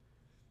 right?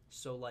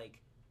 So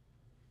like,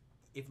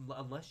 if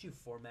unless you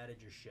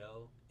formatted your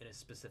show in a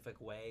specific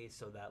way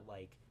so that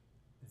like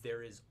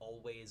there is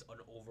always an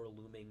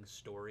overlooming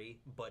story,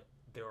 but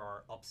there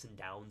are ups and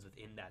downs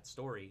within that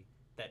story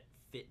that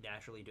fit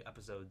naturally into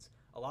episodes,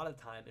 a lot of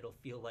the time it'll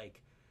feel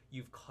like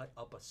you've cut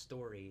up a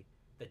story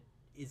that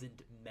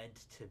isn't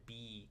meant to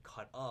be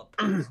cut up,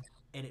 and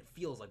it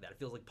feels like that. It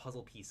feels like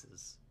puzzle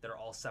pieces that are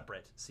all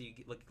separate. So you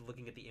get, like,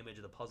 looking at the image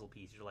of the puzzle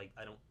piece, you're like,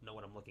 I don't know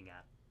what I'm looking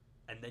at,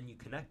 and then you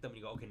connect them and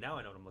you go, okay, now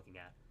I know what I'm looking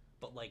at.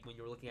 But like when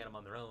you're looking at them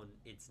on their own,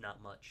 it's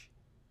not much.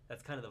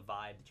 That's kind of the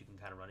vibe that you can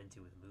kind of run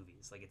into with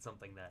movies. Like it's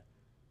something that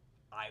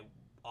I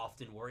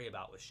often worry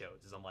about with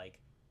shows. Is I'm like,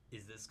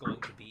 is this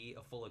going to be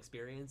a full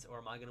experience, or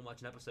am I going to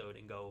watch an episode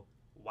and go,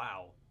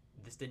 wow,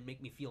 this didn't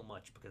make me feel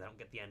much because I don't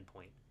get the end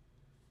point.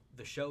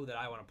 The show that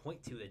I want to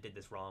point to that did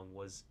this wrong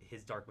was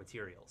his Dark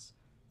Materials.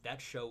 That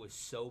show was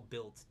so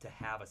built to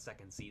have a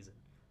second season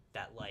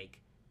that like,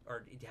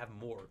 or to have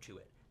more to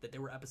it. That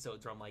there were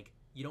episodes where I'm like,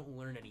 you don't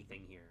learn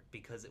anything here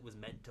because it was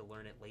meant to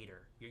learn it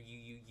later.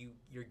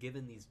 You're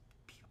given these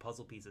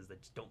puzzle pieces that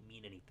just don't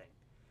mean anything.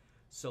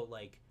 So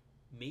like,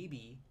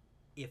 maybe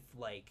if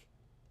like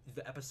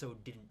the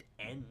episode didn't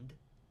end,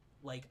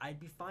 like I'd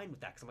be fine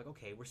with that because I'm like,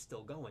 okay, we're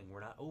still going,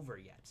 we're not over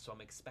yet, so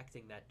I'm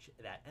expecting that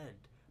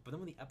end. But then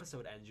when the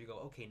episode ends, you go,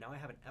 okay, now I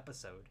have an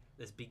episode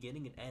that's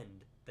beginning and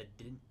end that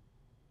didn't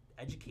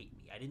educate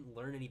me. I didn't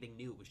learn anything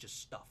new. It was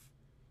just stuff,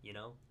 you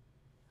know.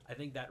 I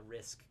think that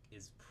risk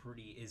is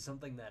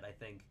something that I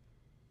think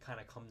kind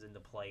of comes into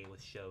play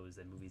with shows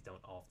that movies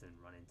don't often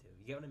run into.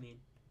 You get what I mean?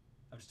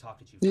 I'm just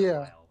talking to you for a Yeah.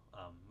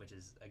 while, which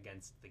is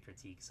against the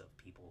critiques of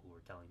people who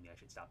are telling me I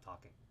should stop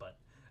talking. But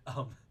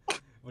um,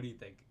 what do you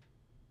think?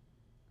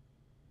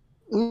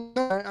 No,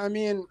 I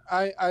mean,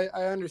 I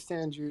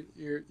understand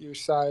your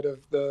side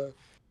of the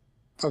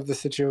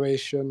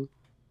situation.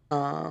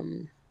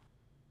 Um,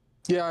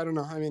 yeah, I don't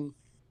know. I mean,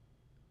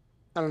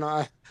 I don't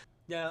know.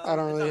 Yeah, I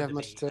don't it's really not a have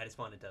much debate. to. I just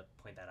wanted to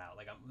point that out.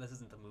 Like, this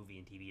isn't the movie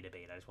and TV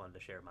debate. I just wanted to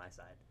share my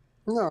side.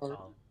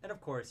 No. And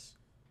of course,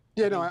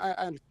 I Yeah, no. think I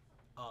understand.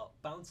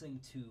 bouncing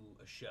to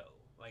a show,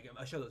 like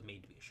a show that was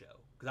made to be a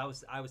show,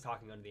 because I was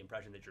talking under the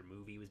impression that your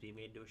movie was being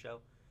made into a show.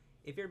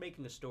 If you're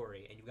making a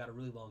story and you've got a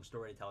really long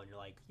story to tell, and you're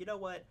like, you know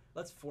what,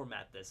 let's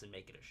format this and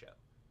make it a show,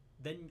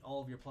 then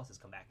all of your pluses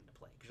come back into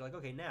play because you're like,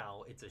 okay,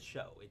 now it's a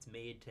show. It's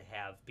made to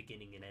have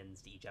beginning and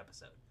ends to each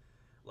episode.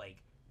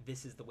 Like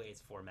this is the way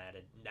it's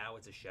formatted. Now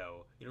it's a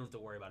show. You don't have to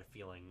worry about it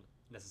feeling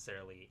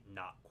necessarily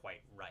not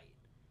quite right.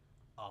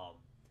 Um,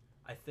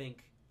 I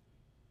think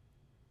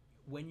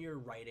when you're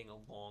writing a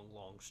long,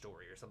 long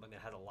story or something that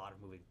has a lot of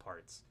moving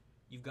parts,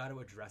 you've got to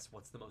address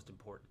what's the most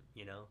important.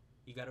 You know,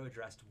 you got to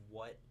address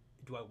what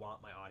do I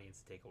want my audience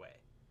to take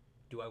away.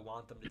 Do I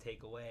want them to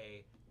take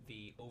away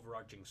the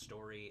overarching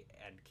story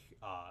and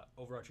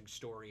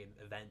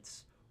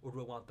events, or do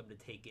I want them to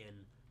take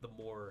in the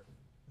more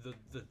the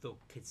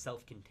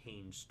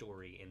self-contained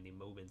story and the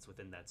moments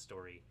within that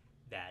story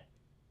that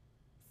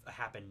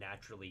happen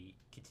naturally,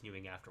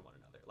 continuing after one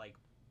another? Like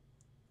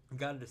you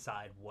got to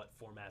decide what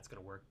format's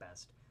going to work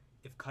best.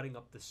 If cutting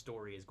up the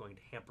story is going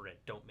to hamper it,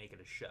 don't make it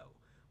a show.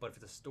 But if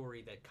it's a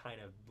story that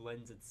kind of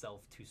lends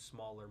itself to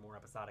smaller, more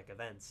episodic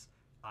events,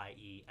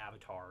 i.e.,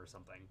 Avatar or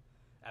something,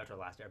 Avatar: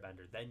 The Last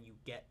Airbender, then you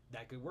get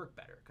that could work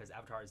better because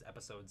Avatar's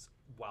episodes,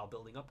 while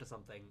building up to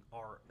something,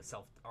 are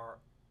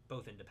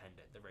both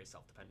independent. They're very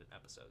self-dependent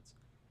episodes.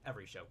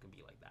 Every show can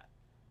be like that.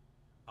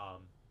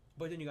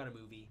 But then you got a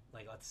movie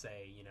like, let's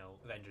say,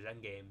 Avengers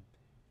Endgame.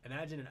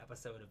 Imagine an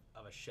episode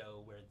of a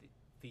show where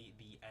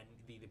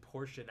the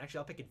portion. Actually,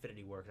 I'll pick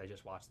Infinity War because I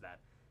just watched that.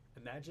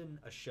 Imagine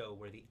a show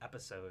where the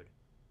episode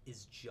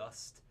is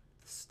just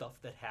the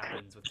stuff that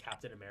happens with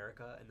Captain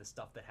America and the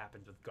stuff that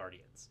happens with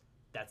Guardians.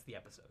 That's the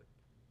episode.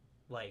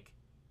 Like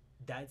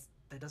that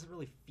doesn't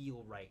really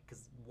feel right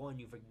because one,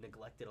 you've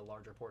neglected a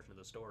larger portion of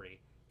the story,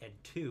 and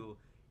two,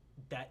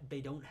 that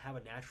they don't have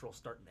a natural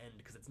start and end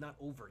because it's not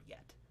over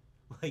yet.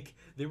 Like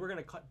they were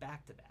gonna cut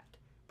back to that,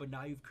 but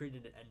now you've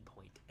created an end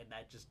point, and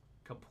that just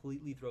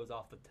completely throws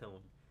off the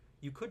tone.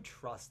 You could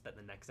trust that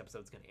the next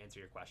episode's gonna answer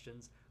your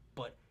questions,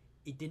 but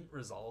it didn't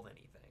resolve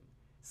anything,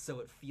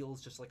 so it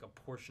feels just like a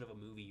portion of a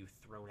movie you've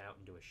thrown out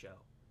into a show.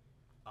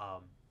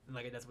 And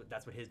like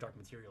that's what his Dark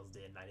Materials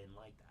did, and I didn't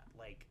like that.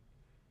 Like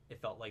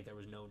it felt like there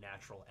was no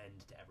natural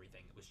end to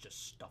everything. It was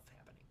just stuff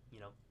happening.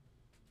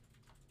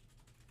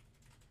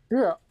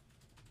 Yeah.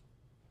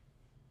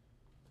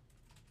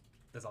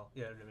 That's all.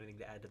 You don't have anything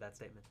to add to that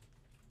statement?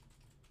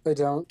 I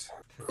don't.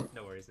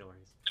 No worries, no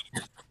worries.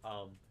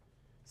 Um,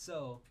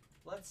 so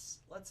let's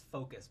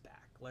focus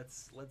back.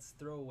 Let's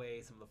throw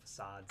away some of the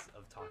facades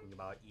of talking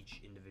about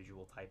each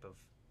individual type of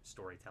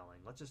storytelling.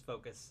 Let's just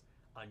focus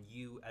on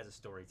you as a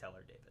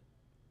storyteller, David.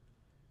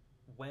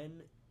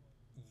 When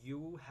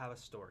You have a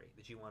story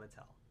that you want to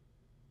tell,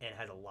 and it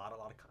has a lot of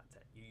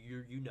content.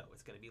 You know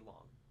it's going to be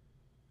long.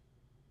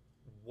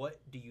 What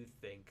do you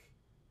think,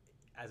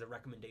 as a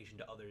recommendation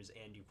to others,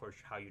 and of course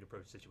how you'd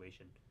approach the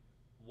situation?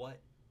 What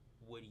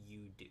would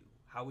you do?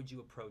 How would you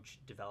approach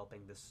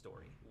developing this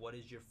story? What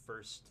is your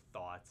first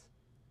thought?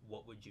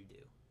 What would you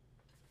do?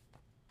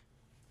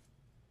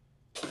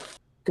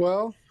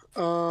 Well,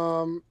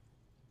 um,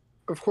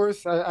 of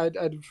course, I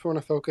just want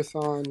to focus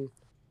on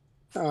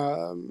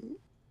um,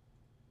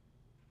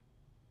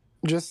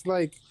 just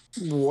like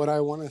what I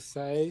want to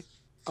say,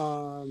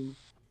 um,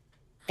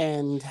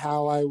 and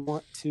how I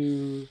want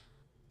to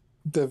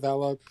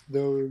develop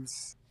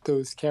those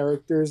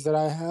characters that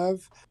I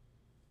have.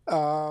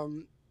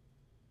 Um,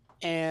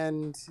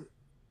 and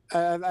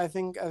I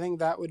think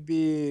that would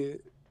be,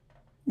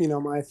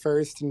 my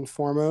first and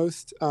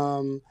foremost.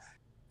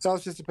 It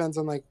also just depends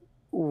on like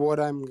what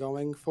I'm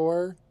going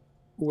for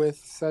with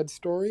said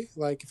story.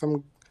 Like if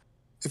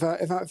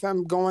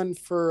I'm going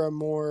for a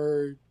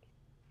more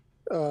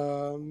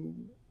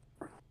um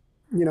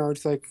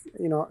it's like,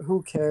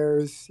 who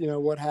cares,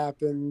 what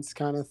happens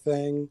kind of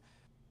thing.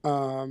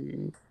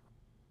 Um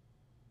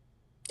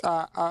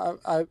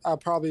I'll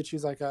probably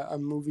choose like a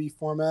movie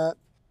format,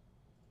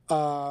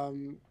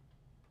 um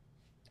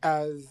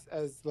as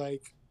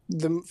like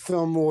the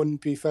film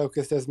wouldn't be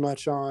focused as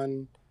much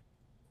on,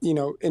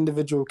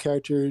 individual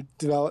character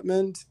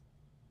development,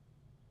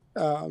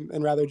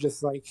 and rather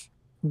just like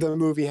the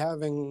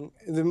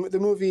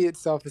movie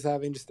itself is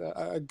having just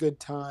a good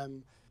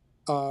time,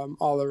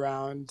 all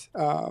around,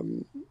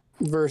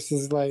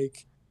 versus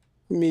like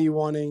me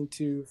wanting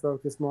to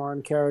focus more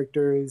on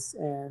characters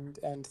and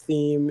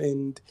theme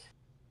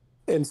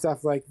and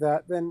stuff like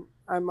that. Then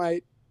I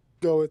might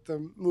go with the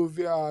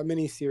movie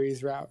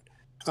miniseries route.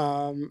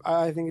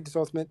 I think it just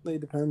ultimately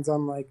depends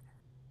on like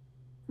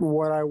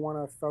what I want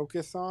to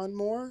focus on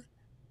more,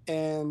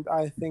 and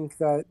I think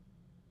that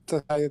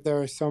the fact that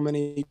there are so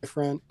many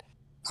different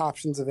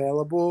options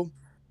available,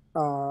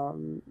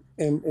 in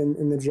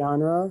the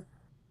genre.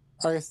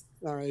 I guess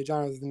not really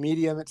genres, the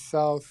medium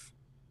itself.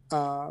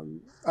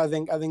 I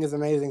think is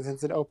amazing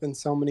since it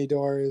opens so many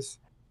doors,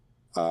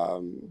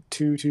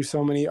 to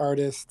so many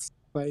artists.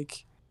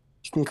 Like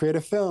you can create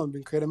a film, you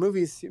can create a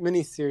movie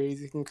mini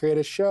series, you can create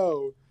a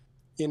show.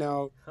 You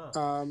know, Huh?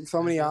 so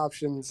The many the, the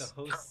options.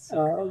 hosts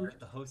of Um,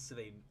 the hosts of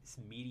a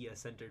media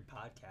centered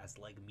podcast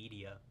like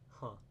media,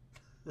 huh?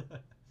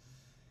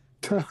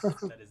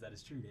 That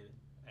is true, David.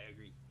 I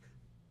agree.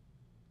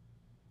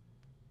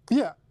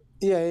 yeah,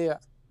 yeah.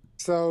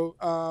 So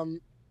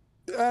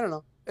I don't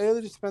know. It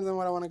really just depends on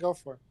what I want to go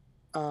for.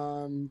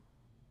 Um,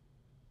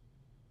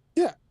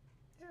 yeah,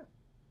 Yeah,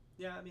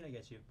 yeah. I mean, I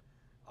get you.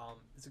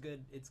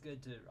 It's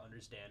good to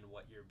understand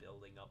what you're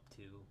building up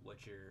to,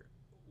 what your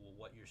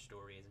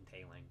story is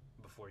entailing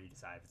before you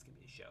decide if it's gonna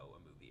be a show, a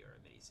movie, or a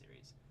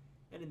miniseries.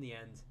 And in the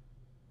end,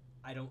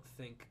 I don't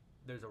think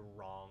there's a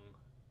wrong.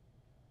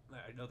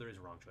 I know there is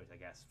a wrong choice, I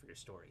guess, for your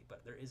story,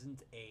 but there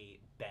isn't a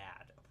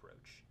bad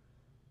approach.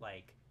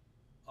 Like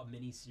a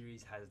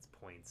miniseries has its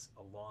points,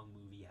 a long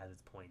movie has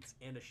its points,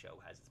 and a show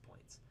has its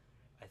points.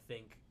 I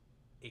think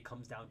it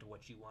comes down to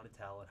what you want to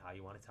tell and how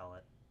you want to tell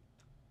it,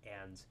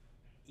 and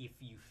if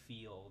you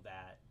feel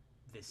that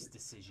this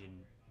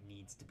decision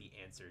needs to be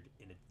answered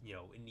in a,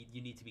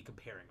 you need to be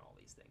comparing all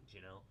these things.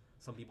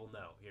 Some people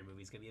know your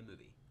movie's going to be a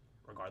movie,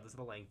 regardless of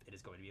the length. It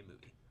is going to be a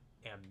movie,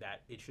 and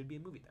that it should be a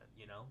movie.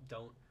 Then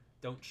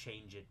don't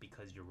change it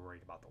because you're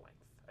worried about the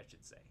length. I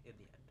should say in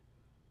the end,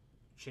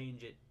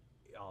 change it,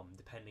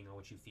 depending on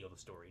what you feel the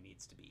story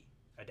needs to be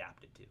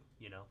adapted to.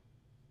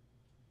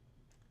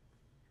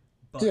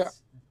 But yeah.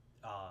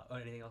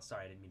 anything else?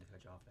 Sorry, I didn't mean to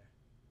cut you off there.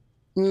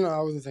 No,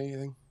 I wasn't saying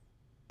anything.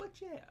 But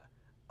yeah,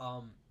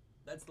 um,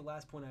 that's the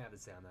last point I have to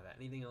say on that.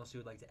 Anything else you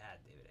would like to add,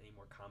 David? Any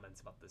more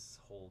comments about this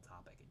whole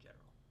topic in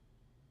general?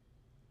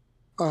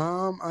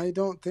 I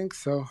don't think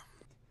so.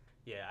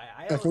 Yeah,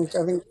 I I don't. think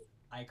I think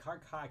I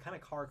kind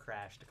of car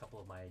crashed a couple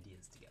of my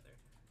ideas together,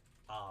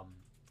 um,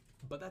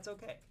 but that's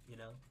okay.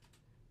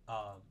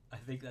 I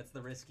think that's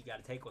the risk you got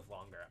to take with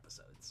longer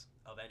episodes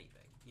of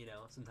anything.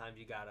 Sometimes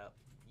you gotta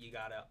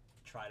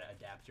try to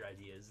adapt your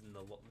ideas in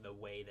the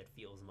way that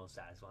feels most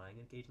satisfying,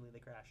 and occasionally they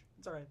crash.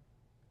 It's all right.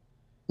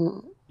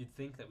 mm, You'd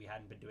think that we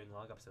hadn't been doing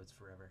long episodes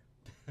forever.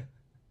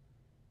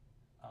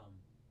 um,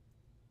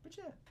 but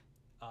yeah.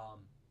 Um,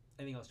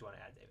 anything else you want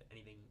to add, David?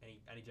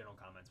 Any general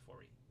comments before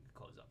we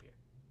close up here?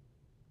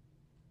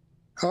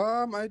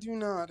 I do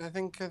not. I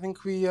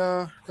think we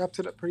wrapped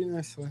it up pretty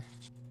nicely.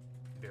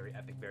 Very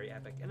epic, very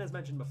epic. And as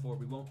mentioned before,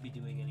 we won't be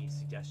doing any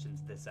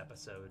suggestions this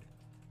episode.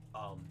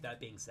 That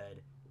being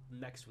said,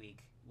 next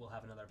week we'll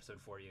have another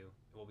episode for you.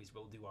 We'll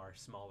do our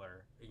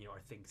smaller, our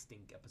think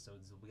stink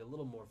episodes. Will be a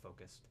little more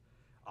focused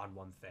on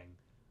one thing.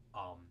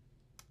 Um,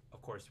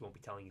 of course, we won't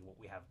be telling you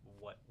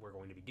what we're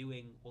going to be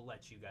doing. We'll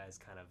let you guys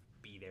kind of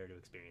be there to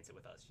experience it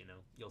with us.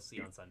 You'll see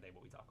on Sunday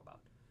what we talk about.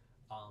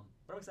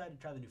 But I'm excited to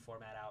try the new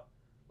format out.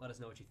 Let us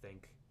know what you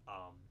think.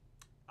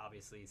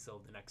 Obviously,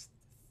 so the next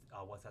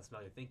What's That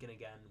Smell You're Thinking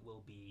Again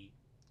will be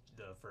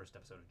the first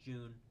episode of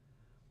June.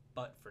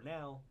 But for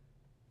now,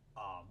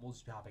 we'll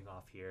just be hopping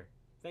off here.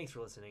 Thanks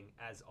for listening.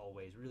 As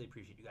always, really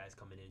appreciate you guys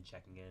coming in,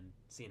 checking in,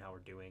 seeing how we're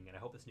doing, and I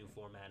hope this new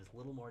format is a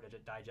little more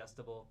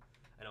digestible.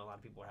 I know a lot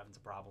of people are having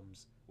some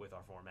problems with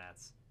our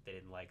formats. They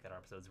didn't like that our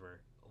episodes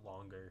were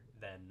longer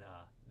than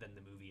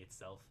the movie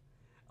itself,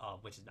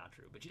 which is not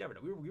true. But you never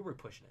know. We were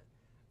pushing it.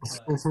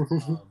 But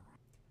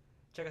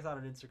check us out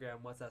on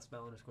Instagram. What's that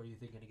spell underscore you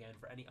thinking again?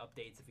 For any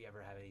updates, if we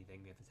ever have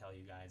anything we have to tell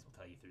you guys, we'll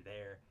tell you through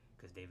there.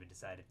 Because David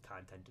decided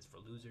content is for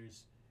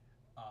losers.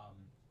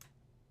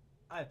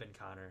 I've been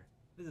Connor.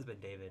 This has been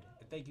David,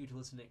 and thank you to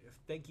listening.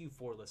 Thank you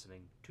for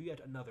listening to yet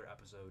another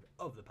episode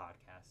of the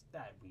podcast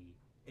that we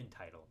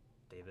entitle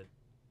David.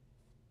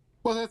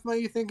 Well, that's my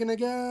you thinking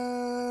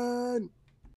again.